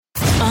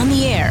On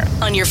the air,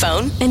 on your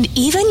phone, and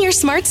even your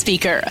smart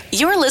speaker.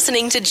 You're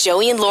listening to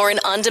Joey and Lauren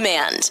On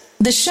Demand.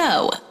 The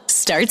show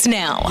starts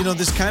now. You know,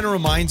 this kind of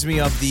reminds me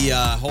of the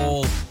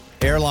whole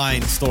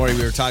airline story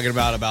we were talking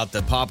about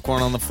the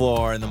popcorn on the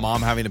floor and the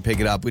mom having to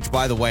pick it up, which,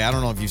 by the way, I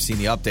don't know if you've seen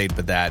the update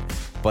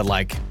but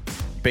like,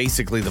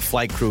 basically the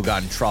flight crew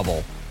got in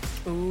trouble.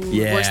 Ooh,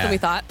 yeah. Worse than we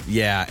thought.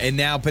 Yeah, and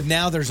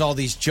now there's all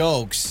these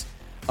jokes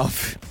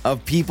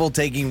of people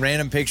taking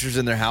random pictures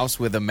in their house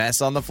with a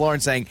mess on the floor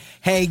and saying,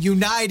 "Hey,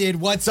 United,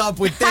 what's up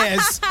with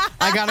this?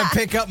 I got to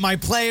pick up my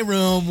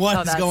playroom.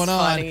 What's going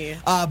funny.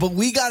 on?" But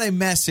we got a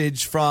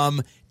message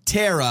from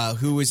Tara,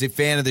 who is a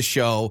fan of the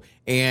show,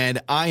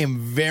 and I am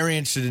very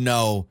interested to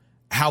know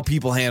how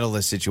people handle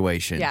this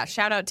situation. Yeah,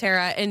 shout out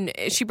Tara. And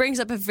she brings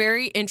up a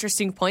very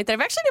interesting point that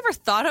I've actually never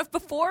thought of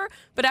before,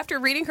 but after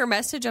reading her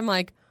message, I'm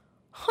like,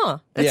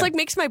 it's like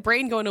makes my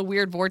brain go in a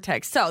weird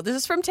vortex. So this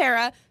is from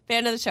Tara,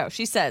 fan of the show.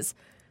 She says,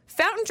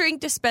 fountain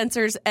drink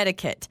dispensers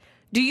etiquette.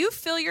 Do you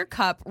fill your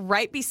cup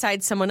right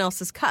beside someone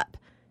else's cup?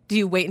 Do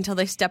you wait until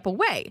they step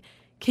away?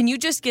 Can you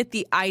just get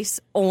the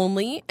ice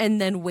only and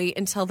then wait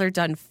until they're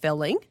done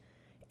filling?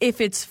 If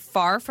it's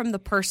far from the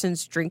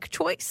person's drink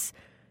choice?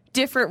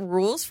 Different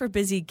rules for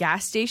busy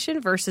gas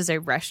station versus a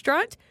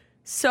restaurant?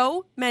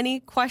 So many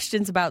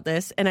questions about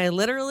this, and I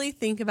literally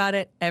think about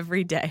it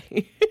every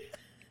day.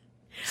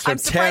 So I'm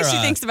surprised Tara,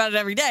 she thinks about it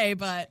every day,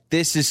 but...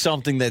 This is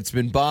something that's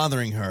been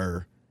bothering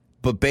her.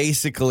 But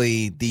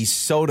basically, these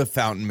soda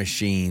fountain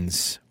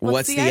machines,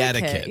 what's the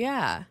etiquette?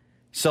 Yeah.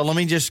 So let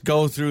me just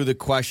go through the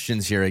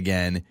questions here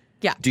again.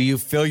 Yeah. Do you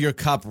fill your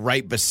cup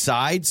right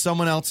beside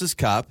someone else's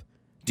cup?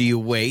 Do you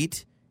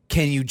wait?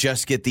 Can you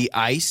just get the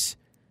ice?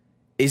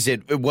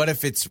 What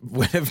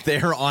if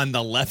they're on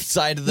the left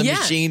side of the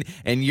machine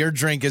and your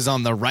drink is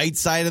on the right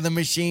side of the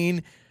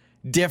machine?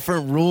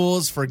 Different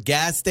rules for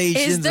gas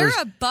stations. Is there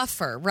a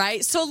buffer,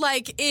 right? So,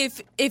 like,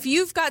 if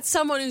you've got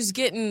someone who's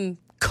getting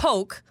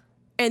Coke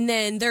and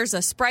then there's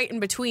a Sprite in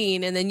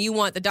between and then you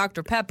want the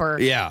Dr. Pepper.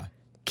 Yeah.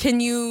 Can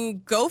you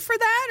go for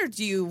that or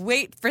do you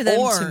wait for them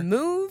to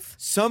move?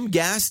 Some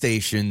gas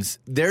stations,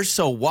 they're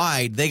so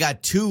wide, they've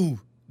got two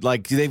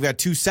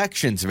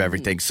sections of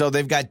everything. So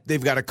they've got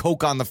a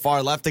Coke on the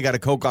far left, they got a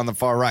Coke on the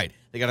far right.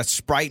 They got a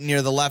Sprite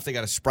near the left, they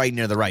got a Sprite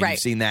near the right. You've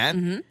seen that?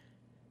 Mm-hmm.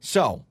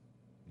 So,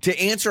 to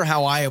answer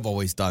how I have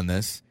always done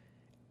this,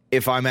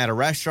 if I'm at a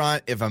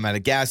restaurant, if I'm at a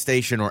gas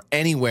station, or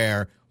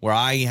anywhere where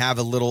I have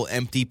a little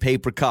empty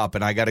paper cup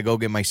and I got to go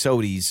get my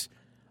sodies,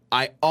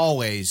 I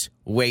always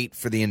wait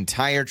for the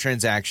entire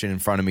transaction in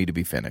front of me to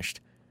be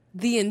finished.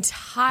 The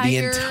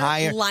entire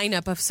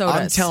lineup of sodas.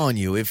 I'm telling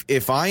you,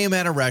 if I am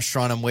at a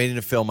restaurant, I'm waiting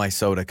to fill my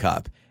soda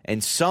cup,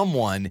 and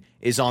someone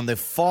is on the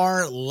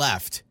far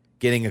left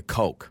getting a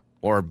Coke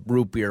or a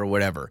root beer or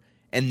whatever,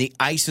 and the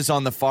ice is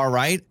on the far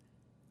right,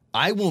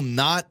 I will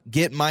not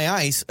get my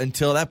ice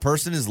until that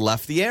person has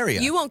left the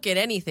area. You won't get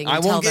anything. I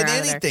until won't get they're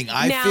out of anything. there.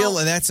 I now, feel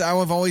that's how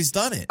I've always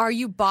done it. Are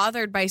you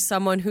bothered by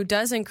someone who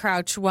doesn't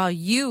crouch while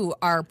you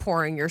are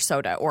pouring your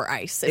soda or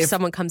ice if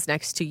someone comes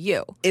next to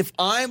you? If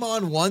I'm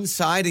on one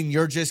side and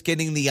you're just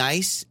getting the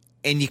ice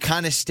and you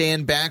kind of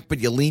stand back but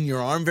you lean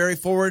your arm very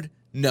forward,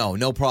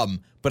 no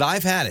problem. But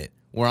I've had it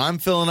where I'm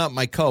filling up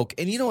my Coke,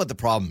 and you know what the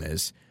problem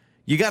is?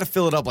 You got to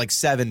fill it up like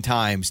 7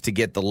 times to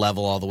get the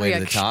level all the way to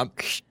the top.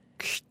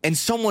 And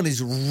someone is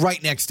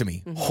right next to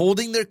me,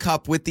 holding their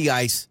cup with the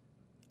ice.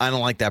 I don't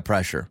like that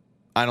pressure.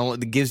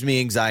 It gives me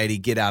anxiety.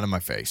 Get out of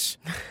my face.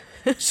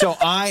 So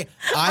I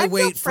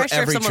wait for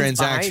every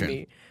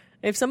transaction.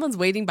 If someone's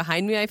waiting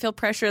behind me, I feel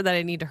pressure that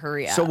I need to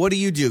hurry up. So what do?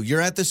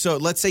 You're at the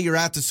soda. Let's say you're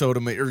at the soda,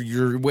 or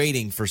you're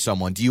waiting for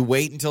someone. Do you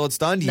wait until it's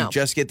done? Do you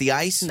just get the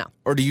ice? No.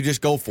 Or do you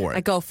just go for it?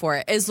 I go for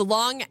it. As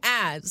long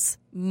as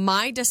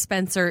my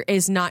dispenser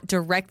is not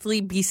directly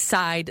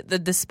beside the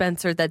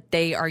dispenser that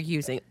they are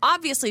using.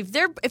 Obviously,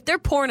 if they're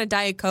pouring a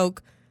Diet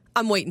Coke,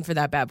 I'm waiting for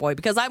that bad boy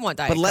because I want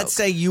Diet Coke. But let's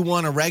say you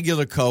want a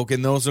regular Coke,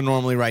 and those are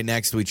normally right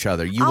next to each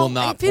other. You will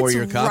not pour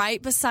your cup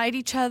right beside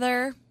each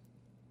other.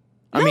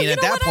 I mean, at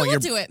that point, I will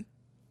do it.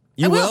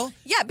 You will?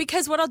 Yeah,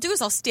 because what I'll do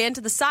is I'll stand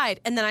to the side,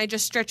 and then I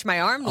just stretch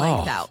my arm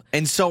length out.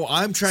 And so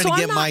I'm trying to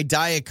get my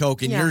Diet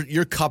Coke, and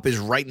your cup is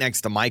right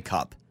next to my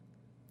cup.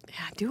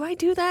 Yeah, do I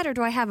do that, or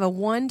do I have a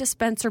one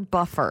dispenser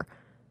buffer?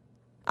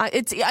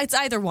 It's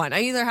either one.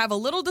 I either have a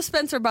little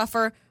dispenser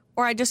buffer,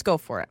 or I just go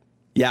for it.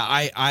 Yeah,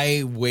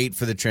 I wait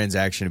for the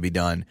transaction to be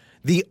done.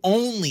 The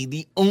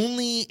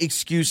only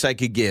excuse I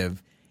could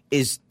give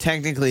is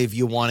technically if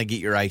you want to get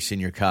your ice in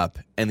your cup,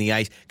 and the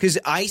ice, because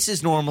ice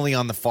is normally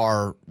on the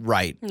far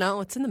right. No,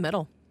 it's in the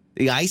middle.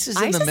 The ice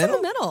is in the middle?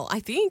 In the middle.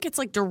 I think it's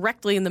like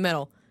directly in the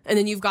middle. And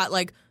then you've got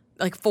like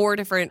 4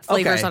 different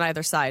flavors on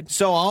either side.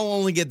 So I'll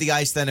only get the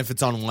ice then if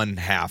it's on one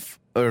half,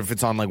 or if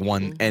it's on like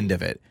one end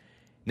of it.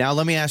 Now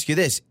let me ask you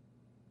this.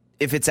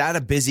 If it's at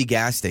a busy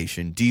gas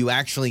station, do you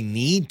actually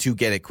need to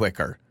get it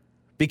quicker?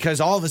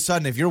 Because all of a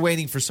sudden, if you're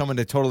waiting for someone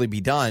to totally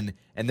be done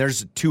and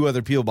there's 2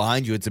 other people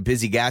behind you, it's a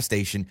busy gas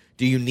station,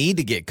 do you need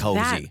to get cozy?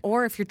 That,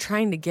 or if you're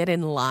trying to get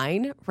in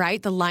line,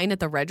 right? The line at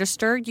the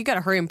register, you got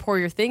to hurry and pour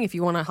your thing if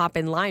you want to hop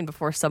in line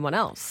before someone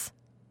else.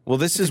 Well,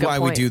 this is why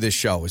we do this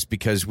show, is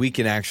because we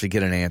can actually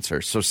get an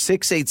answer. So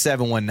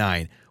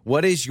 68719,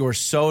 what is your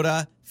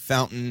soda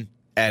fountain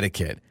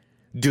etiquette?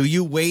 Do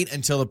you wait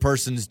until the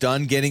person's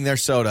done getting their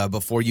soda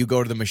before you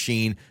go to the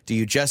machine? Do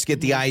you just get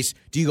the ice?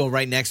 Do you go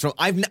right next to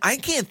them? I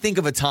can't think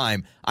of a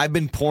time I've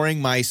been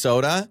pouring my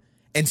soda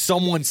and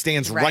someone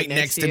stands right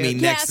next to me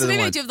next to the one. Yeah,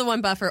 so maybe I do have the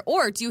one buffer.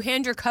 Or do you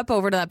hand your cup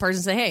over to that person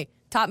and say, hey,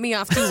 top me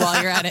off too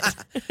while you're at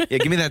it? Yeah,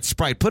 give me that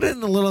Sprite. Put it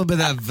in a little bit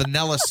of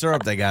vanilla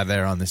syrup they got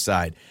there on the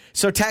side.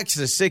 So text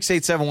us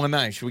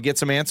 68719. Should we get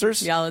some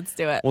answers? Yeah, let's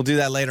do it. We'll do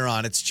that later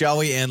on. It's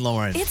Joey and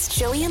Lauren. It's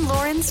Joey and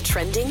Lauren's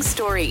Trending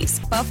Stories.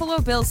 Buffalo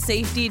Bills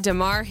safety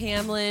Damar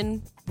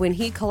Hamlin, when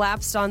he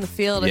collapsed on the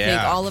field, I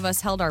think all of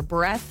us held our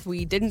breath.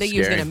 We didn't think he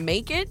was going to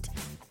make it.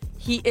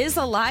 He is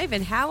alive,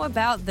 and how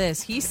about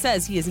this? He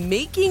says he is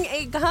making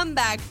a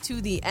comeback to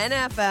the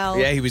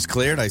NFL. Yeah, he was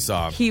cleared, I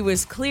saw. He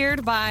was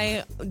cleared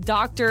by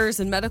doctors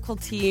and medical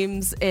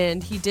teams,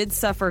 and he did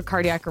suffer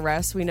cardiac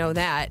arrest. We know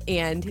that.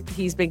 And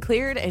he's been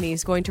cleared, and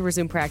he's going to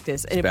resume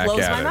practice. And it blows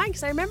my mind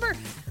because I remember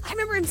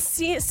him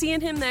seeing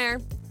him there.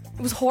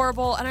 It was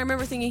horrible, and I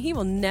remember thinking he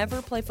will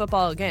never play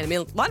football again. I mean,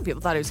 a lot of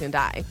people thought he was going to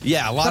die.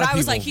 Yeah, a lot of people. But I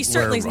was like, he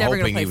certainly is never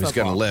going to play football. He was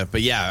going to live.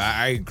 But yeah,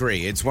 I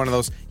agree. It's one of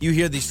those. You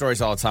hear these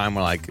stories all the time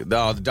where like,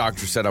 oh, the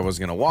doctor said I was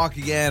going to walk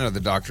again, or the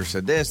doctor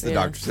said this, the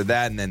doctor said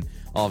that, and then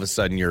all of a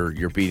sudden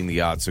you're beating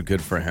the odds. So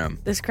good for him.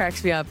 This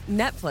cracks me up.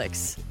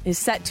 Netflix is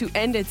set to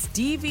end its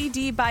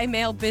DVD by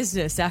mail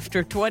business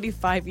after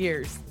 25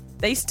 years.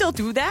 They still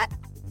do that?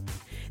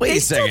 Wait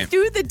a second. They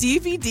still do the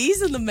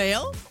DVDs in the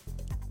mail?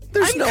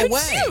 There's no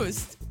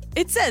confused. way.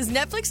 It says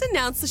Netflix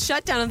announced the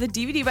shutdown of the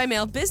DVD by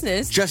mail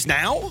business just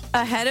now,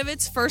 ahead of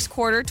its first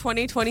quarter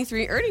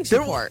 2023 earnings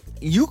report.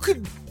 You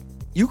could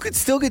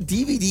still get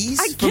DVDs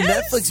from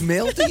Netflix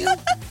mailed to you.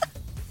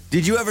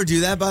 Did you ever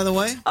do that, by the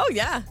way? Oh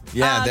yeah,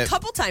 yeah. A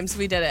couple times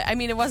we did it. I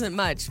mean, it wasn't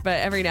much, but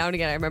every now and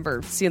again, I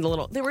remember seeing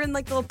they were in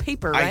like the little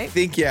paper, right? I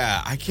think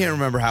I can't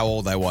remember how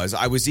old I was.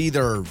 I was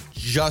either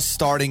just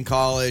starting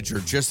college or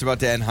just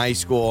about to end high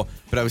school,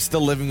 but I was still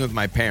living with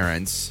my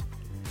parents.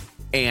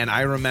 And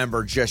I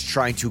remember just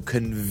trying to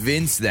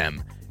convince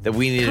them that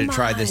we needed to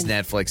try this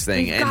Netflix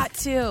thing. We've got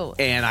to.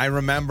 And I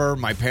remember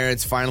my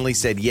parents finally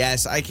said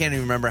yes. I can't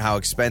even remember how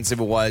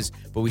expensive it was,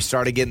 but we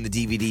started getting the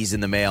DVDs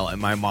in the mail,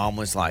 and my mom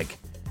was like,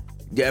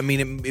 I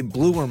mean, it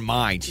blew her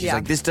mind. She's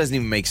like, this doesn't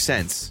even make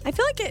sense. I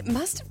feel like it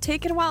must have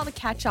taken a while to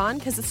catch on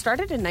because it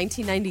started in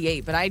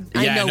 1998, but I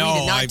know we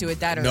did not do it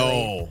that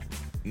early.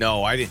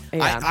 No, I didn't.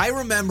 Yeah. I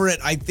remember it.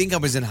 I think I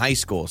was in high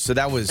school, so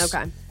that was...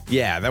 Okay.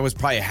 Yeah, that was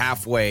probably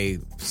halfway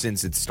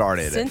since it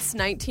started. Since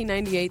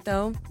 1998,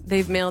 though,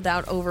 they've mailed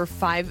out over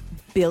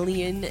 5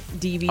 billion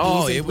DVDs and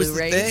Blu-rays. It was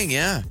the thing,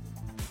 yeah.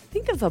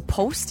 Think of the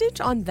postage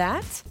on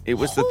that. It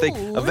was the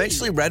thing.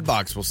 Eventually,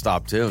 Redbox will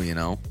stop, too, you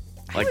know?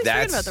 Like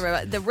that's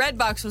about the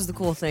Redbox was the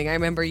cool thing. I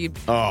remember you'd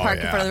park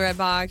in front of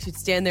the Redbox, you'd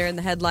stand there in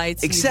the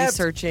headlights, you'd be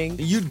searching.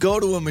 You'd go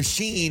to a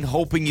machine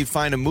hoping you'd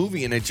find a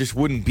movie, and it just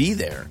wouldn't be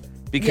there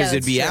because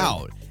it'd be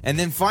out. And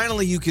then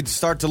finally you could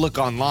start to look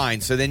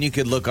online. So then you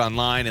could look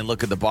online and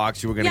look at the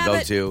box you were going to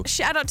go to.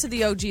 Shout out to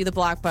the OG, the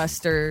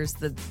Blockbusters,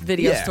 the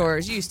video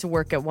stores. You used to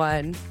work at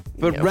one.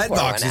 But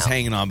Redbox is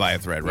hanging on by a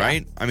thread,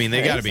 right? I mean,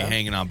 they got to be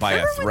hanging on by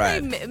a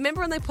thread.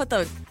 Remember when they put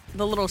the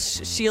little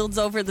shields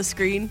over the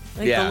screen?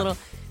 Like the little...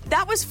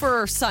 That was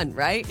for Sun,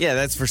 right? Yeah,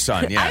 that's for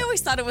Sun, yeah. I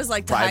always thought it was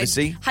like to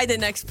hide the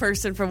next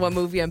person from what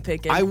movie I'm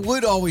picking. I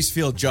would always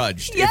feel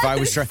judged if I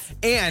was trying.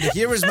 And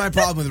here was my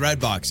problem with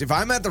Redbox. If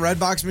I'm at the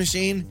Redbox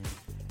machine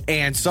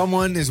and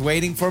someone is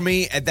waiting for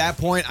me, at that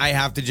point I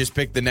have to just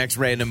pick the next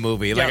random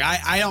movie. Like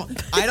I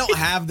don't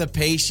have the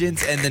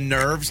patience and the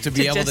nerves to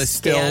be able to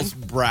still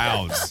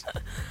browse.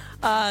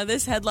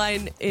 This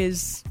headline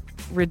is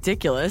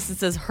ridiculous. It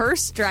says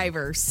hearse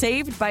driver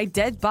saved by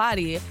dead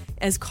body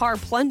as car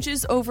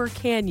plunges over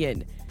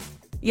canyon.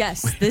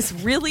 Yes, this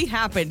really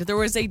happened. There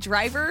was a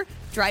driver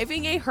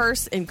driving a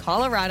hearse in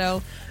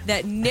Colorado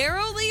that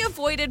narrowly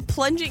avoided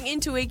plunging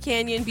into a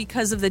canyon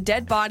because of the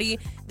dead body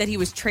that he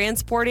was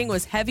transporting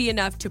was heavy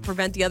enough to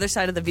prevent the other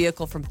side of the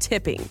vehicle from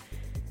tipping.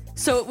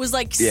 So it was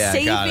like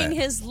saving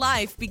his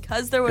life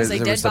because there was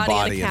a dead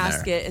body in a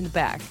casket in the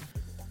back.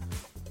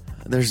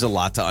 There's a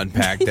lot to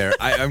unpack there.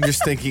 I'm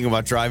just thinking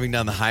about driving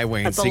down the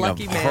highway and seeing a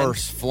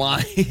hearse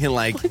flying.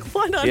 like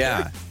 100.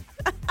 Yeah.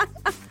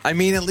 I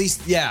mean, at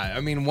least, I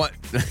mean, what?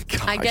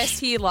 Gosh. I guess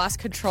he lost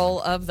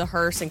control of the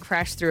hearse and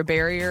crashed through a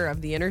barrier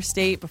of the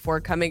interstate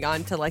before coming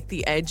onto like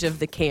the edge of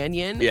the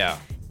canyon. Yeah.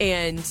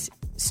 And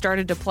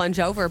started to plunge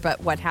over.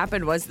 But what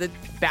happened was the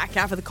back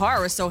half of the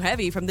car was so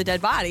heavy from the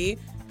dead body,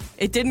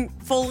 it didn't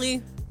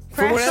fully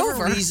crash over. For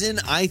whatever reason,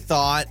 I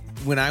thought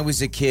when I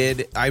was a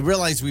kid, I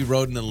realized we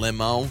rode in a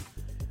limo.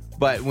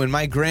 But when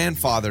my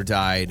grandfather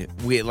died,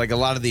 we like a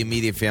lot of the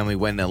immediate family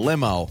went in a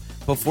limo.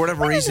 But for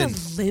whatever reason,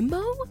 a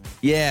limo?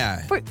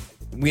 Yeah,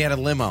 we had a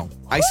limo.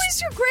 Who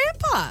is your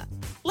grandpa?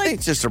 Like,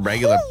 it's just a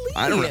regular. holy.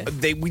 I don't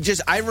know.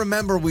 I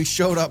remember we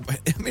showed up.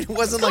 I mean, it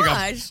wasn't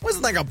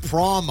like a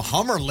prom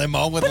Hummer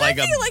limo with like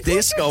a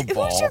disco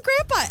ball. Who's your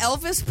grandpa?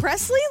 Elvis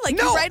Presley? Like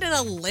No. you ride in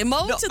a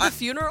limo to the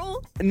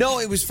funeral? No,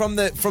 it was from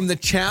the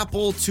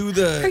chapel to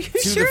the. Are you to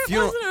sure the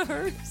funeral. it wasn't a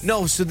hearse?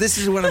 No, so this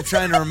is what I'm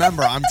trying to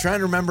remember. I'm trying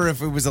to remember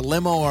if it was a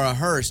limo or a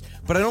hearse,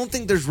 but I don't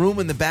think there's room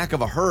in the back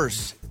of a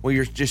hearse where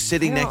you're just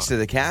sitting next to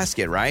the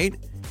casket, right?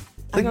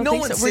 Like no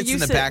one sits in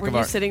the back of a. Were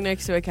you sitting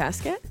next to a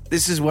casket?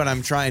 This is what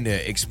I'm trying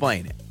to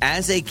explain.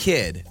 As a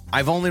kid,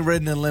 I've only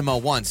ridden in a limo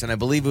once, and I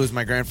believe it was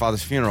my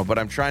grandfather's funeral, but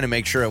I'm trying to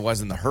make sure it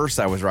wasn't the hearse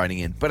I was riding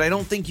in. But I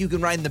don't think you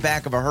can ride in the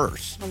back of a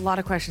hearse. A lot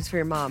of questions for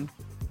your mom.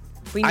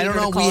 We need I don't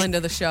her know. to call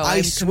into the show.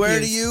 I swear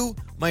to you,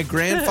 my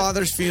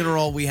grandfather's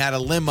funeral, we had a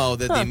limo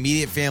that the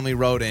immediate family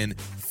rode in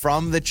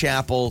from the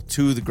chapel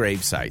to the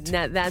gravesite.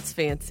 That's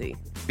fancy.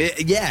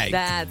 Yeah.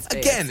 That's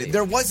again, fancy.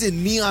 there wasn't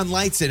neon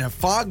lights and a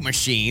fog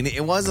machine.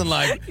 It wasn't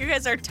like, you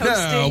guys are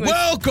toasting.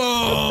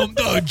 welcome,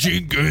 the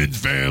Jenkins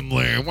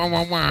family. Wow,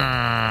 wow,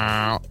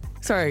 wow.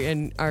 Sorry,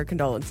 and our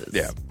condolences.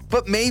 Yeah.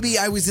 But maybe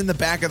I was in the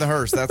back of the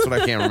hearse. That's what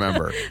I can't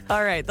remember.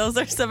 All right, those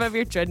are some of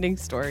your trending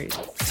stories.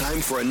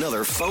 Time for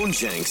another Phone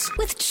Jenks.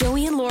 With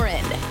Joey and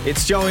Lauren.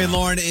 It's Joey and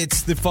Lauren.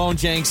 It's the Phone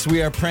Jenks.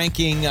 We are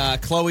pranking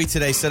Chloe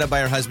today, set up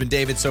by her husband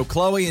David. So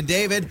Chloe and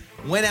David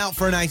went out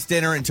for a nice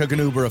dinner and took an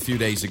Uber a few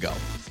days ago.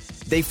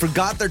 They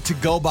forgot their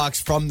to-go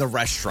box from the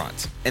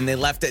restaurant, and they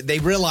left it. They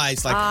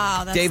realized,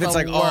 that's David's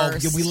the like,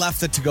 worst. we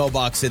left the to-go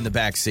box in the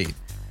back seat.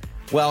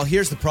 Well,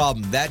 here's the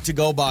problem. That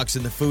to-go box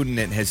and the food in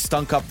it has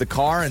stunk up the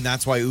car, and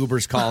that's why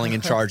Uber's calling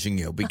and charging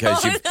you,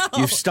 because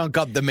you've stunk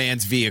up the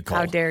man's vehicle.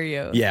 How dare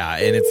you? Yeah,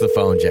 and it's the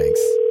Phone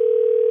Jenks.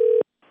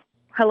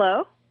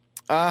 Hello?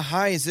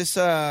 Hi, is this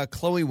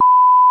Chloe?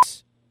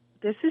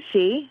 This is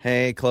she.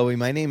 Hey, Chloe,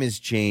 my name is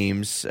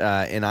James,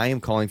 and I am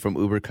calling from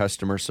Uber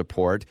customer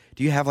support.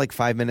 Do you have like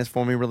 5 minutes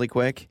for me really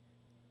quick?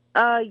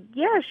 Yeah,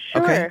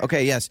 sure.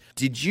 Okay, yes.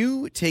 Did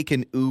you take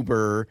an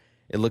Uber,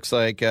 it looks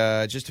like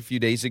just a few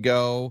days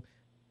ago,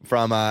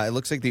 from, it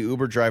looks like the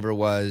Uber driver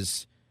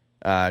was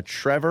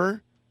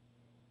Trevor?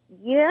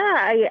 Yeah,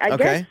 I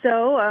guess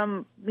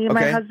so. Me and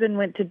my Okay. husband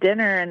went to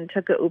dinner and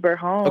took an Uber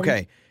home.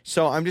 Okay,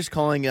 so I'm just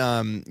calling,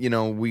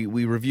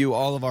 we review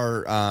all of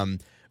our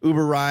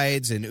Uber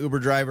rides and Uber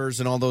drivers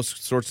and all those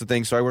sorts of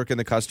things. So I work in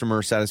the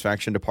customer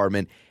satisfaction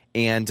department,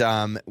 and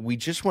we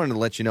just wanted to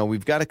let you know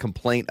we've got a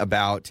complaint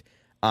about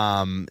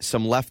some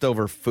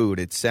leftover food.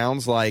 It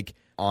sounds like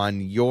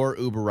on your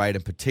Uber ride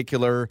in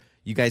particular,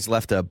 you guys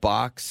left a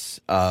box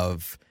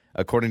of,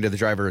 according to the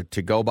driver,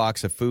 to-go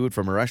box of food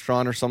from a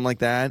restaurant or something like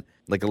that,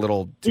 like a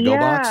little to-go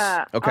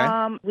box? Okay.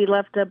 We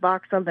left a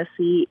box on the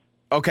seat.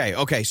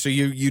 Okay. So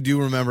you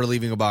do remember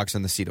leaving a box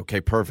on the seat. Okay,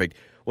 perfect.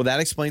 Well, that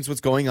explains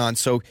what's going on.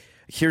 So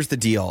here's the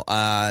deal.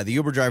 The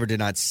Uber driver did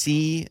not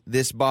see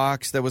this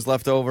box that was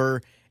left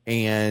over,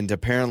 and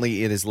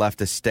apparently it has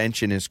left a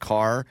stench in his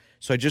car.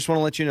 So I just want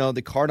to let you know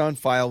the card on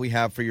file we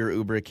have for your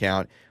Uber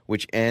account,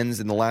 which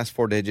ends in the last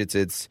 4 digits,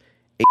 it's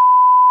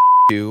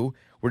 82.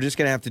 We're just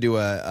going to have to do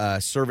a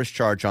service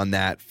charge on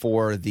that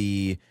for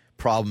the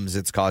problems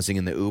it's causing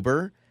in the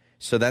Uber.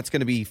 So that's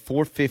going to be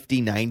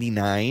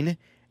 $450.99.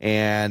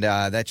 And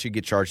that should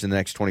get charged in the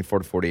next 24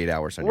 to 48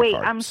 hours on your card.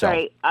 Wait, I'm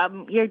sorry.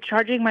 You're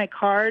charging my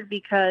card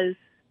because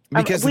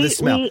of the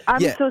smell.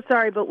 I'm so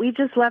sorry, but we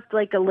just left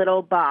like a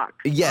little box.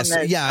 Yes,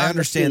 I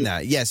understand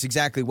that. Yes,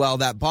 exactly. Well,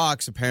 that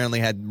box apparently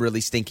had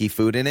really stinky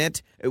food in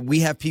it. We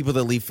have people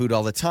that leave food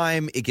all the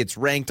time. It gets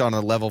ranked on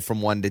a level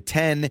from 1 to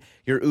 10.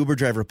 Your Uber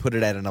driver put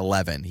it at an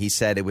 11. He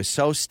said it was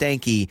so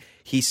stanky.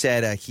 He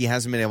said he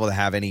hasn't been able to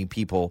have any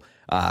people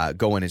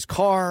go in his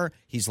car.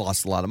 He's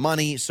lost a lot of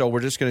money. So we're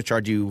just going to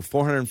charge you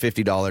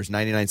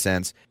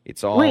 $450.99.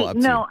 It's all up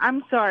to you. No,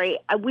 I'm sorry.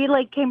 We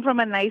came from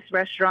a nice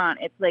restaurant.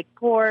 It's like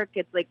pork.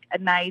 It's like a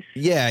nice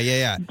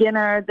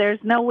dinner. There's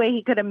no way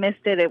he could have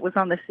missed it. It was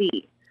on the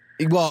seat.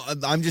 Well,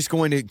 I'm just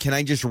going to, can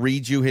I just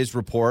read you his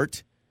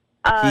report?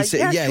 He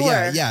said,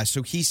 sure.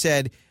 So he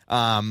said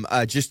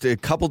just a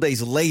couple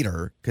days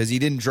later, because he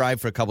didn't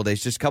drive for a couple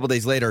days, just a couple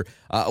days later,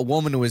 a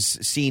woman was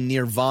seen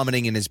near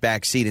vomiting in his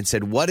back seat and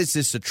said, "What is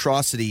this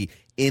atrocity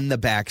in the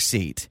back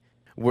seat?"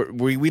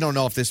 We don't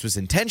know if this was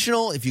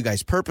intentional, if you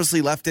guys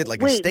purposely left it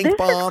like a stink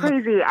bomb. This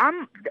is crazy.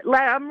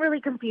 I'm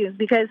really confused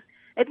because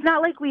it's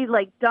not like we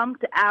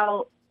dumped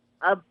out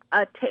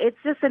it's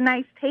just a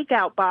nice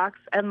takeout box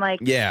and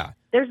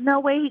there's no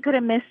way he could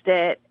have missed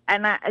it.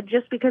 And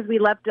just because we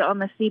left it on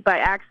the seat by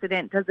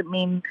accident doesn't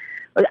mean.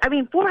 I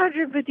mean,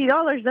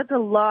 $450, that's a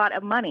lot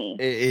of money.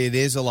 It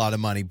is a lot of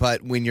money.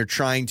 But when you're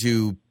trying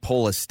to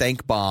pull a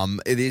stank bomb,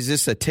 is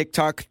this a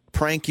TikTok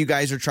prank you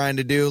guys are trying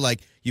to do?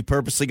 Like you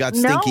purposely got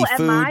stinky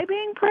food? No, am I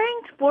being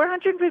pranked?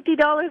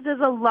 $450 is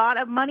a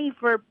lot of money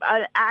for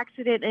an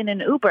accident in an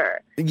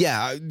Uber.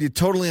 Yeah, you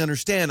totally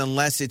understand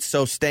unless it's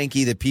so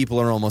stanky that people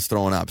are almost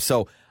throwing up.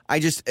 So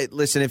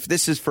listen. If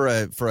this is for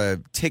a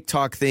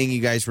TikTok thing,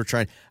 you guys were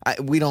trying.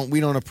 We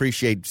don't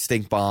appreciate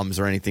stink bombs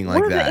or anything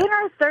like that. We're in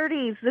our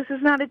 30s. This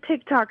is not a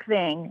TikTok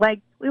thing.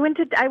 Like I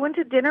went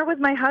to dinner with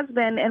my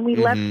husband, and we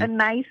left a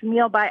nice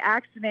meal by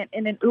accident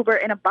in an Uber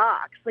in a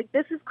box. Like,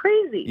 this is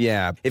crazy.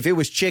 Yeah, if it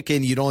was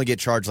chicken, you'd only get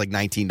charged like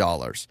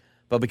 $19.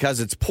 But because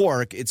it's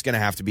pork, it's going to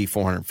have to be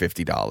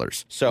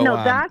 $450. So no,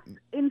 that's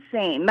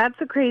insane. That's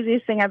the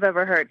craziest thing I've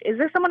ever heard. Is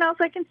there someone else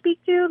I can speak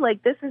to?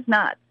 Like, this is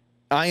nuts.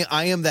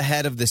 I am the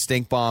head of the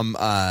stink bomb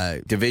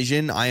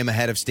division. I am a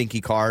head of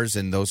stinky cars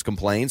and those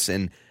complaints.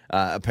 And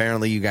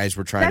apparently you guys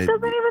were trying That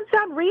doesn't even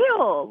sound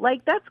real.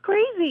 Like, that's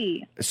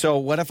crazy. So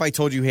what if I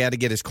told you he had to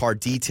get his car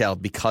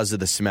detailed because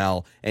of the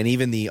smell? And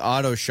even the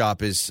auto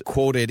shop is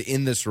quoted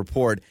in this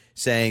report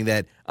saying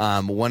that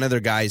one of their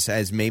guys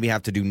has maybe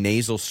have to do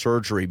nasal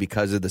surgery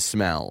because of the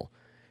smell.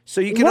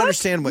 So you can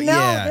understand what,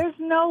 No, there's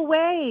no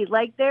way.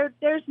 Like,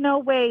 there's no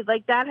way.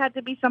 Like, that had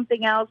to be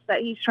something else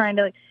that he's trying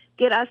to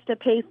get us to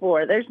pay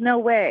for. There's no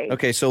way.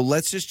 Okay, so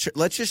let's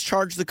just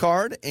charge the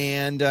card.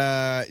 And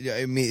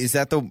I mean, is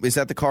that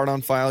the card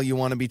on file you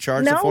want to be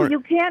charged for? No, you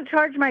can't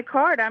charge my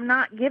card. I'm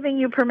not giving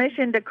you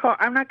permission to call.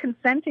 I'm not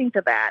consenting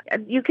to that.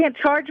 You can't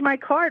charge my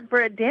card for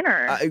a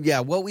dinner.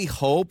 Yeah, what we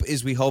hope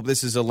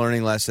this is a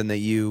learning lesson that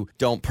you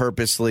don't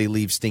purposely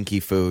leave stinky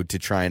food to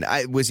try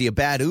and. Was he a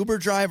bad Uber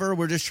driver?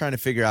 We're just trying to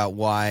figure out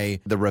why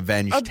the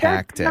revenge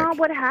tactic. That's not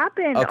what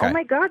happened. Okay. Oh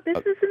my God, this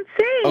is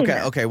insane.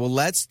 Okay. Well,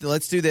 let's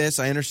do this.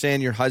 I understand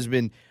your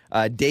husband,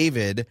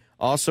 David,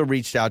 also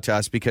reached out to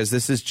us because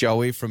this is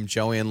Joey from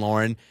Joey and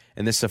Lauren,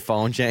 and this is a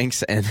Phone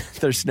Jenks, and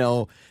there's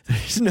no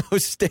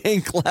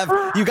stink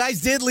left. You guys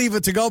did leave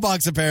a to-go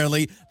box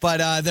apparently,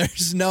 but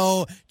there's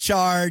no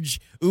charge.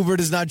 Uber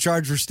does not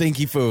charge for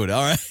stinky food.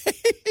 All right.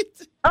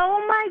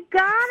 Oh my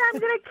God, I'm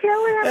going to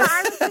kill him.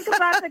 I was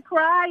about to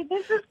cry.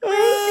 This is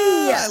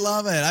crazy. I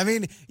love it. I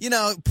mean,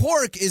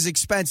 pork is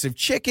expensive.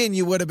 Chicken,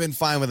 you would have been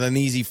fine with an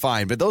easy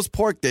fine. But those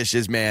pork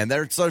dishes, man,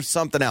 they're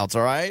something else,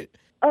 all right?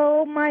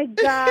 Oh my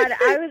God.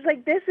 I was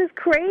like, this is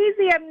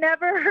crazy. I've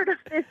never heard of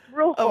this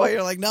rule. Oh,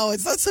 you're like, no,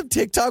 it's not some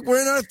TikTok.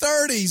 We're in our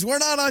 30s. We're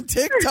not on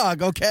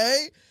TikTok,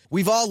 okay?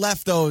 We've all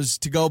left those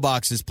to-go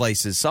boxes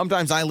places.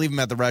 Sometimes I leave them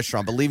at the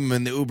restaurant, but leaving them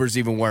in the Uber's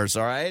even worse,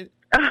 all right?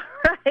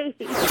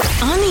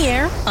 On the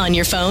air, on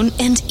your phone,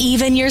 and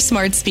even your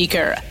smart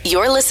speaker.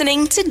 You're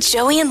listening to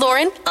Joey and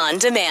Lauren on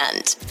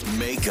demand.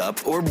 Make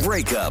up or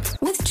break up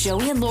With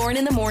Joey and Lauren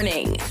in the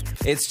morning.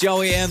 It's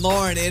Joey and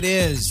Lauren. It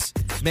is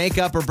make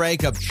up or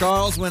break up.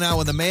 Charles went out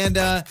with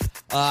Amanda.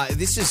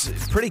 This is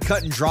pretty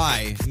cut and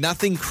dry.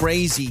 Nothing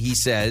crazy, he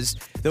says.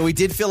 Though he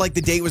did feel like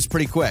the date was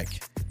pretty quick.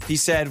 He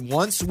said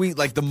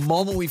the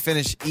moment we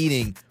finished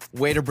eating,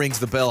 waiter brings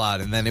the bill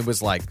out, and then it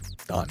was like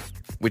done,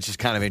 which is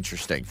kind of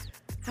interesting.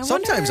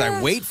 Sometimes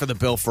I wait for the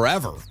bill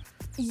forever.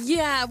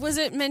 Yeah. Was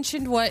it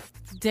mentioned what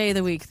day of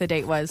the week the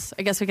date was?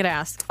 I guess we could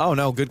ask. Oh,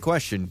 no. Good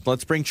question.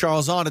 Let's bring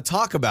Charles on to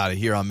talk about it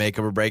here on Make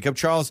Up or Break Up.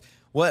 Charles,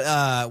 what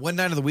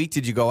night of the week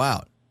did you go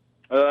out?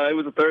 It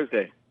was a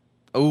Thursday.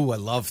 Oh, I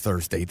love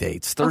Thursday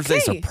dates.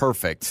 Thursdays are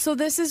perfect. So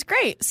this is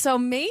great. So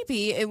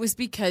maybe it was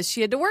because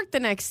she had to work the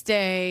next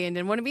day and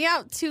didn't want to be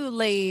out too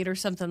late or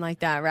something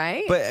like that,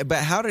 right? But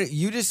how did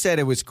you just said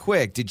it was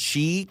quick? Did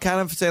she kind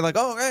of say like,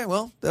 "Oh, okay,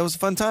 well, that was a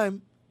fun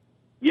time"?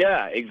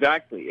 Yeah,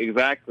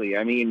 exactly.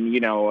 I mean,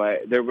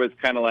 there was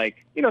kind of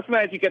like,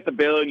 sometimes you get the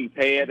bill and you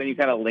pay it and you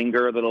kind of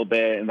linger a little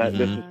bit. And this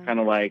is kind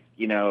of like,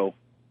 he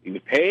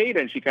was paid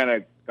and she kind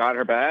of got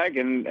her bag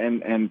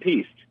and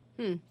pieced.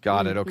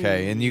 Got it.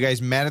 Okay. And you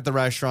guys met at the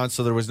restaurant,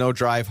 so there was no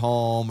drive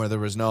home or there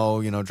was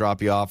no,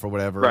 drop you off or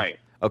whatever. Right.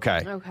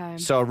 Okay.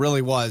 So it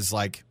really was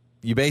like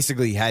you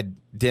basically had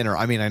dinner.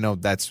 I mean, I know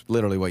that's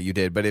literally what you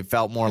did, but it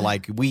felt more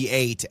like we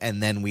ate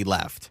and then we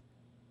left.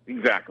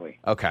 Exactly.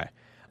 Okay.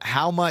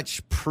 How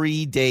much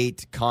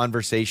pre-date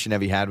conversation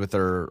have you had with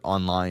her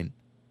online?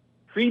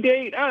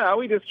 Pre-date? I don't know.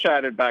 We just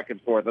chatted back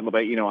and forth a little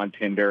bit, on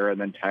Tinder and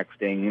then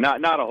texting.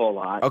 Not a whole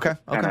lot. Okay.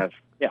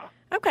 Yeah.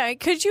 Okay.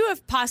 Could you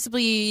have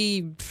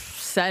possibly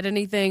said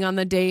anything on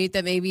the date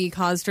that maybe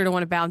caused her to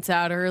want to bounce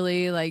out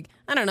early? Like,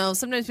 I don't know.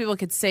 Sometimes people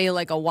could say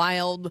like a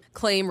wild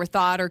claim or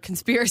thought or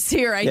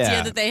conspiracy or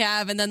idea that they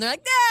have, and then they're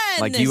like,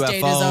 like this UFOs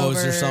date is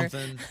over. or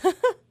something.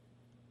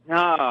 No,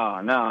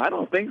 I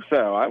don't think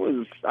so. I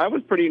was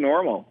pretty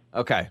normal.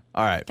 Okay.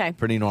 All right. Okay.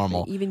 Pretty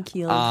normal. Even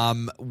keeled.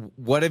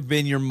 What have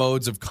been your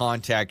modes of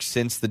contact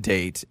since the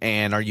date?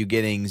 And are you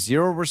getting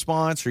zero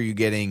response or are you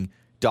getting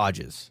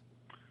dodges?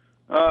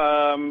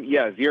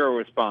 Zero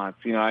response.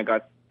 I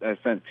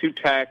sent 2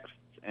 texts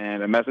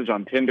and a message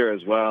on Tinder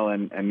as well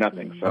and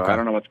nothing. So I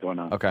don't know what's going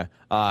on. Okay.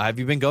 Have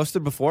you been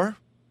ghosted before?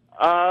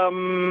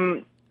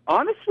 Honestly,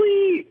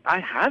 I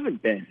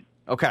haven't been.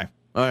 Okay.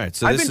 All right.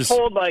 So I've been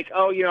told like,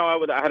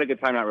 I had a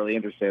good time, not really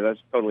interested. That's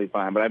totally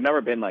fine. But I've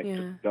never been like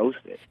just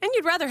ghosted. And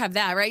you'd rather have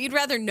that, right? You'd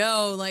rather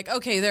know like,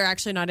 okay, they're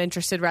actually not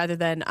interested rather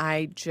than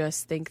I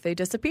just think they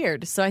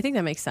disappeared. So I think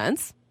that makes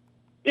sense.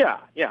 Yeah,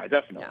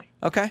 definitely.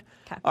 Yeah. Okay.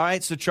 All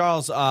right. So,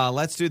 Charles,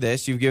 let's do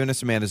this. You've given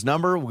us Amanda's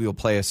number. We'll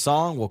play a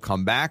song. We'll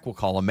come back. We'll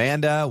call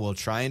Amanda. We'll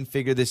try and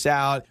figure this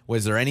out.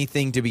 Was there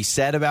anything to be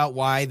said about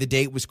why the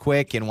date was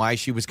quick and why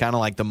she was kind of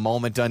like the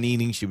moment done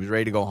eating, she was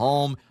ready to go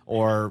home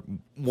or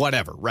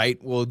whatever, right?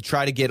 We'll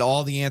try to get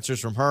all the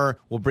answers from her.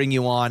 We'll bring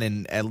you on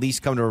and at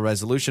least come to a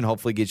resolution,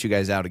 hopefully get you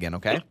guys out again,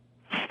 okay?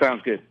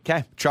 Sounds good.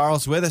 Okay.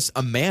 Charles with us.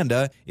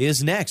 Amanda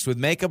is next with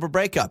Makeup or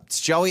Breakup. It's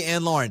Joey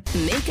and Lauren.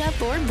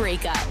 Makeup or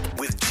Breakup.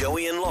 With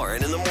Joey and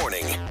Lauren in the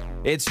morning.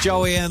 It's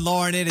Joey and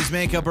Lauren. It is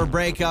Makeup or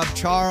Breakup.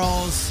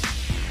 Charles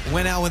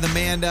went out with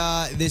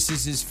Amanda. This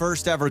is his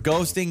first ever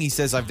ghosting. He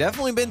says, I've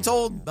definitely been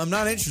told I'm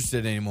not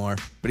interested anymore.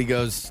 But he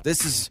goes,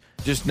 this is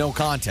just no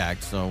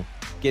contact. So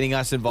getting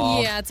us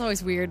involved. Yeah, it's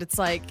always weird. It's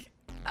like,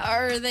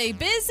 are they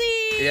busy?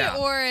 Yeah.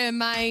 Or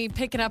am I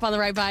picking up on the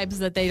right vibes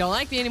that they don't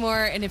like me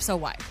anymore? And if so,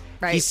 why?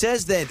 Right. He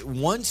says that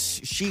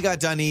once she got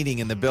done eating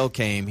and the bill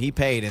came, he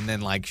paid, and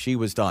then, like, she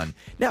was done.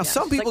 Now,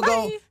 some people like,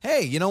 go, bye.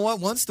 hey, you know what?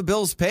 Once the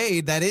bill's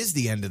paid, that is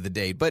the end of the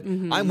date. But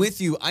I'm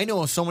with you. I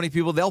know so many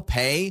people, they'll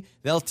pay,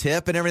 they'll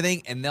tip and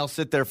everything, and they'll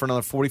sit there for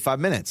another 45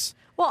 minutes.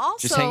 Well,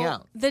 also, just hang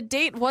out. The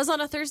date was on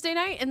a Thursday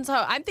night, and so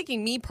I'm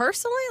thinking me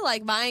personally,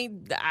 like my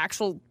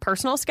actual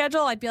personal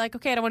schedule, I'd be like,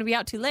 okay, I don't want to be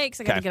out too late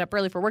because I got to get up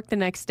early for work the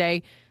next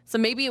day. So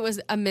maybe it was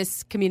a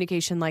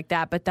miscommunication like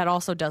that, but that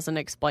also doesn't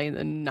explain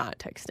the not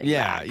texting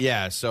back.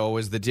 Yeah. So it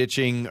was the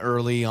ditching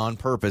early on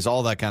purpose,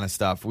 all that kind of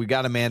stuff. We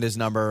got Amanda's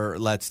number.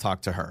 Let's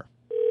talk to her.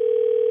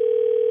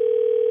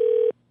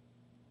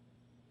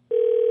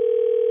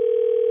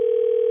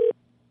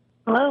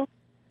 Hello?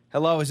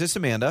 Hello, is this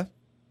Amanda?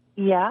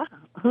 Yeah.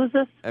 Who's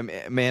this?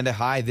 Amanda,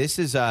 hi. This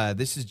is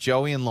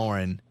Joey and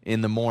Lauren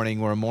in the morning.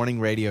 We're a morning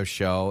radio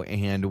show,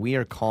 and we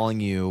are calling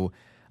you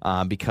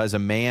because a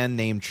man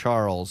named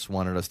Charles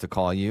wanted us to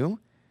call you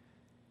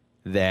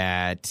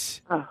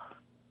that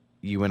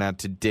you went out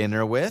to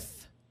dinner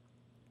with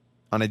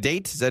on a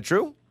date. Is that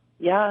true?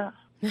 Yeah.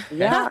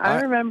 Yeah,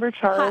 I remember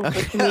Charles,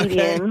 the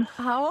comedian.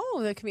 Oh,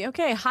 the comedian.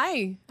 Okay,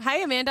 hi. Hi,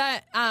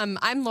 Amanda.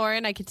 I'm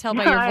Lauren. I could tell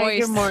by your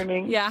voice. Good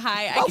morning. Yeah,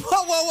 hi.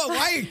 Whoa. Why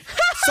are you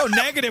so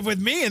negative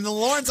with me? And the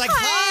Lauren's like,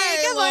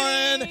 hi, good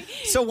Lauren. morning.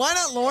 So why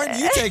not, Lauren,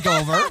 you take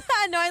over?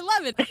 No, I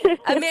love it.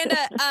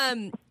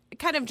 Amanda,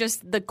 kind of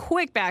just the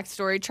quick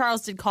backstory.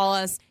 Charles did call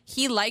us.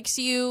 He likes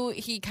you.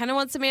 He kind of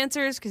wants some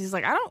answers because he's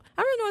like, I don't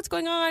really know what's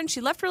going on.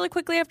 She left really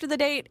quickly after the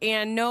date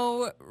and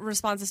no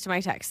responses to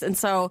my text. And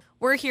so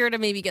we're here to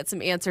maybe get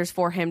some answers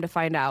for him to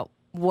find out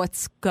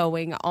what's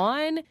going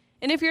on.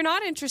 And if you're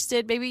not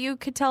interested, maybe you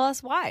could tell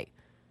us why.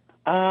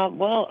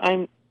 Well,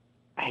 I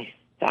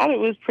thought it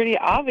was pretty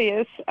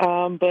obvious,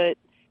 but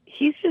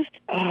he's just,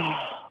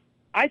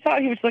 I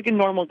thought he was like a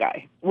normal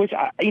guy, which,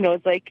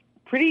 it's like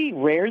pretty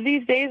rare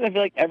these days. I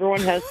feel like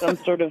everyone has some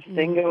sort of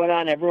thing going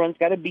on. Everyone's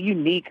got to be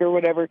unique or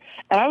whatever.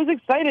 And I was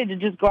excited to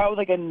just go out with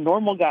like a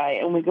normal guy.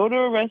 And we go to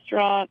a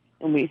restaurant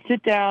and we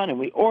sit down and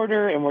we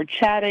order and we're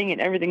chatting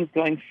and everything's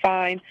going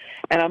fine.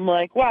 And I'm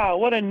like, wow,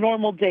 what a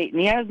normal date. And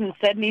he hasn't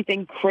said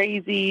anything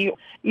crazy.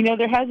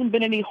 There hasn't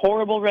been any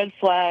horrible red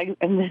flags.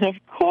 And then, of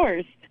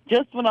course,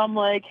 just when I'm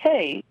like,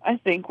 hey, I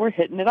think we're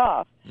hitting it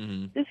off,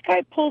 this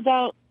guy pulls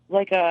out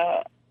like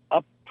a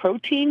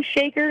protein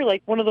shaker,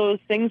 like one of those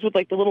things with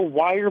like the little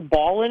wire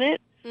ball in it.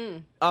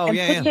 Oh, and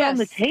yeah. puts it on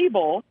the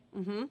table,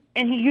 and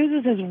he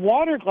uses his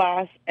water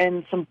glass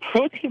and some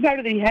protein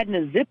powder that he had in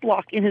a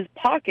Ziploc in his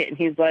pocket, and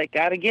he's like,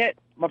 gotta get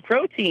my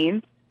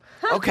protein.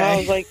 Okay. And I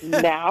was like,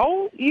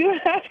 now you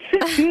have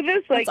to do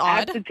this, like,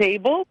 at the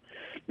table?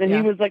 And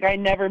he was like, I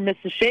never miss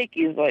a shake.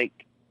 He's like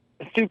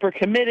super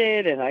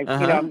committed, and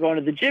I'm going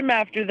to the gym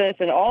after this,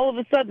 and all of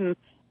a sudden,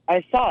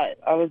 I saw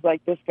it. I was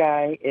like, this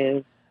guy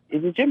is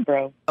a gym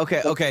bro.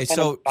 Okay.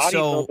 So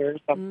or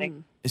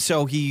something.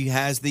 So he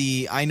has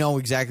I know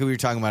exactly what you're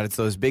talking about. It's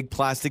those big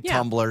plastic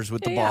tumblers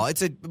with the ball.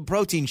 It's a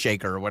protein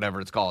shaker or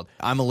whatever it's called.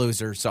 I'm a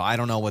loser, so I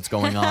don't know what's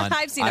going on.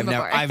 I've seen it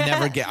before.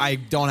 I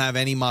don't have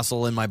any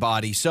muscle in my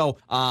body. So,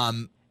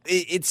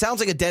 it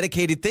sounds like a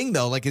dedicated thing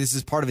though. Like this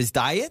is part of his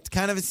diet,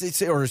 kind of,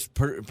 or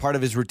part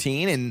of his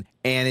routine.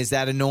 And is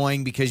that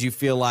annoying because you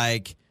feel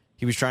like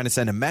he was trying to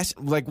send a message?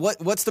 Like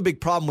what's the big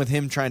problem with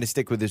him trying to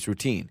stick with this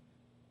routine?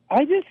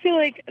 I just feel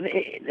like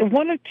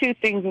one of two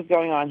things is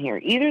going on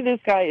here. Either this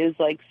guy is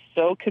like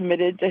so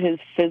committed to his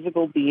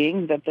physical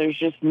being that there's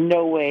just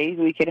no way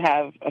we could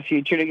have a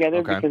future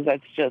together because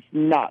that's just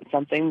not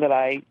something that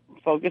I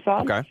focus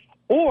on. Okay.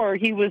 Or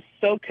he was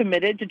so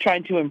committed to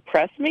trying to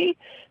impress me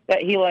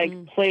that he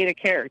played a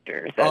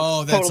character. That's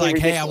totally like,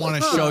 ridiculous. hey, I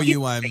want to show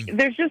you I'm...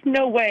 There's just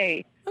no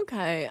way.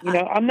 Okay.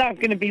 I'm not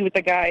going to be with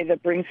the guy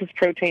that brings his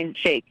protein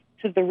shake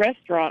to the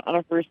restaurant on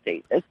a first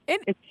date.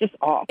 It's just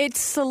off. It's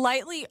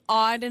slightly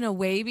odd in a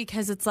way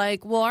because it's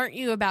like, well, aren't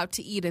you about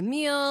to eat a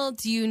meal?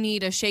 Do you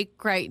need a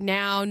shake right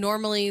now?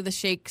 Normally the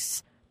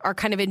shakes are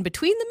kind of in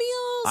between the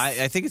meals.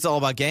 I think it's all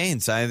about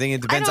gains. I think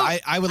it depends.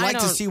 I would like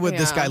to see what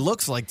this guy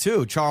looks like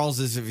too. Charles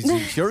is, if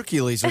he's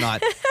Hercules or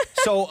not.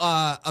 So,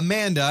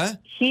 Amanda.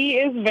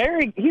 He's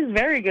very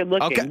good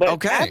looking. But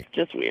that's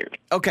just weird.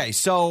 Okay,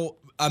 so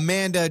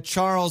Amanda,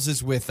 Charles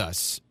is with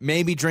us,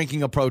 maybe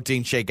drinking a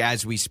protein shake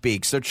as we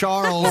speak. So,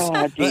 Charles,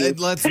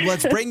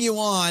 let's bring you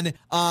on.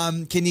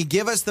 Can you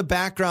give us the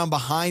background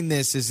behind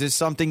this? Is this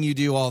something you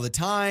do all the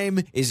time?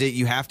 Is it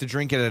you have to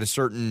drink it at a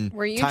certain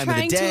Were you time of the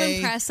trying to day?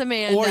 impress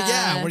Amanda?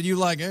 Or, were you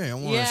like, hey, I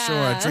want to show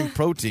her I drink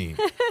protein?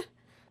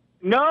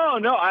 No.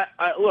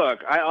 I look,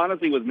 I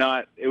honestly was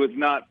not. It was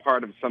not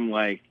part of some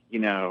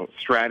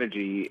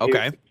strategy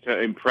to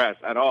impress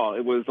at all.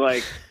 It was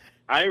like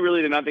I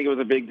really did not think it was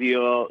a big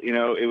deal.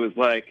 It was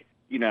like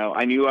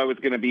I knew I was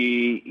going to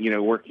be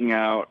working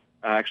out.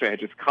 Actually, I had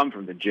just come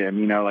from the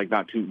gym.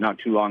 Not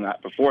too long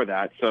before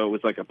that. So it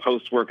was like a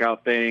post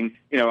workout thing.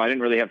 I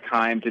didn't really have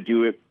time to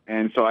do it,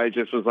 and so I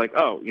just was like,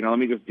 let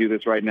me just do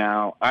this right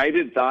now. I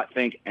did not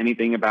think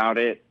anything about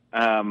it.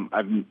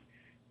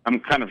 I'm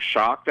kind of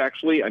shocked,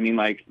 actually. I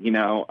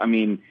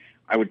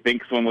would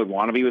think someone would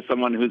want to be with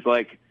someone who's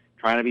like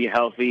trying to be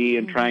healthy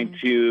and trying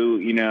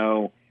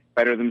to,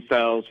 better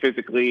themselves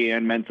physically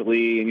and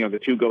mentally, and the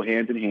two go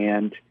hand in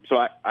hand.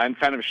 So I'm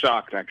kind of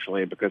shocked,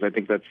 actually, because I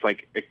think that's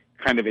like a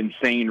kind of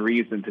insane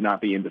reason to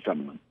not be into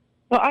someone.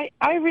 Well,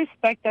 I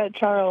respect that,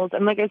 Charles.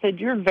 And like I said,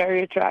 you're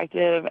very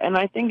attractive, and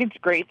I think it's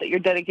great that you're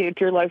dedicated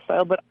to your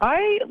lifestyle. But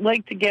I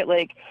like to get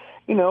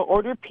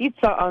order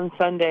pizza on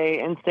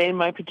Sunday and stay in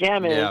my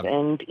pajamas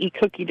and eat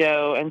cookie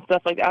dough and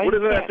stuff like that. What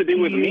does that have to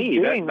do with me?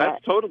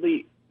 That's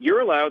totally,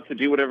 you're allowed to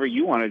do whatever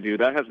you want to do.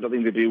 That has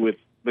nothing to do with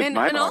my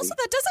body. And also,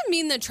 that doesn't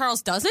mean that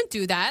Charles doesn't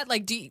do that.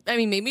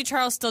 Maybe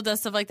Charles still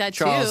does stuff like that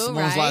Charles, too,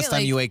 when was the last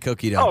time you ate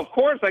cookie dough? Oh, of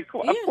course I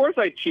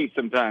cheat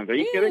sometimes. Are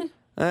you kidding?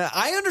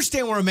 I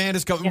understand where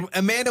Amanda's coming. Yeah.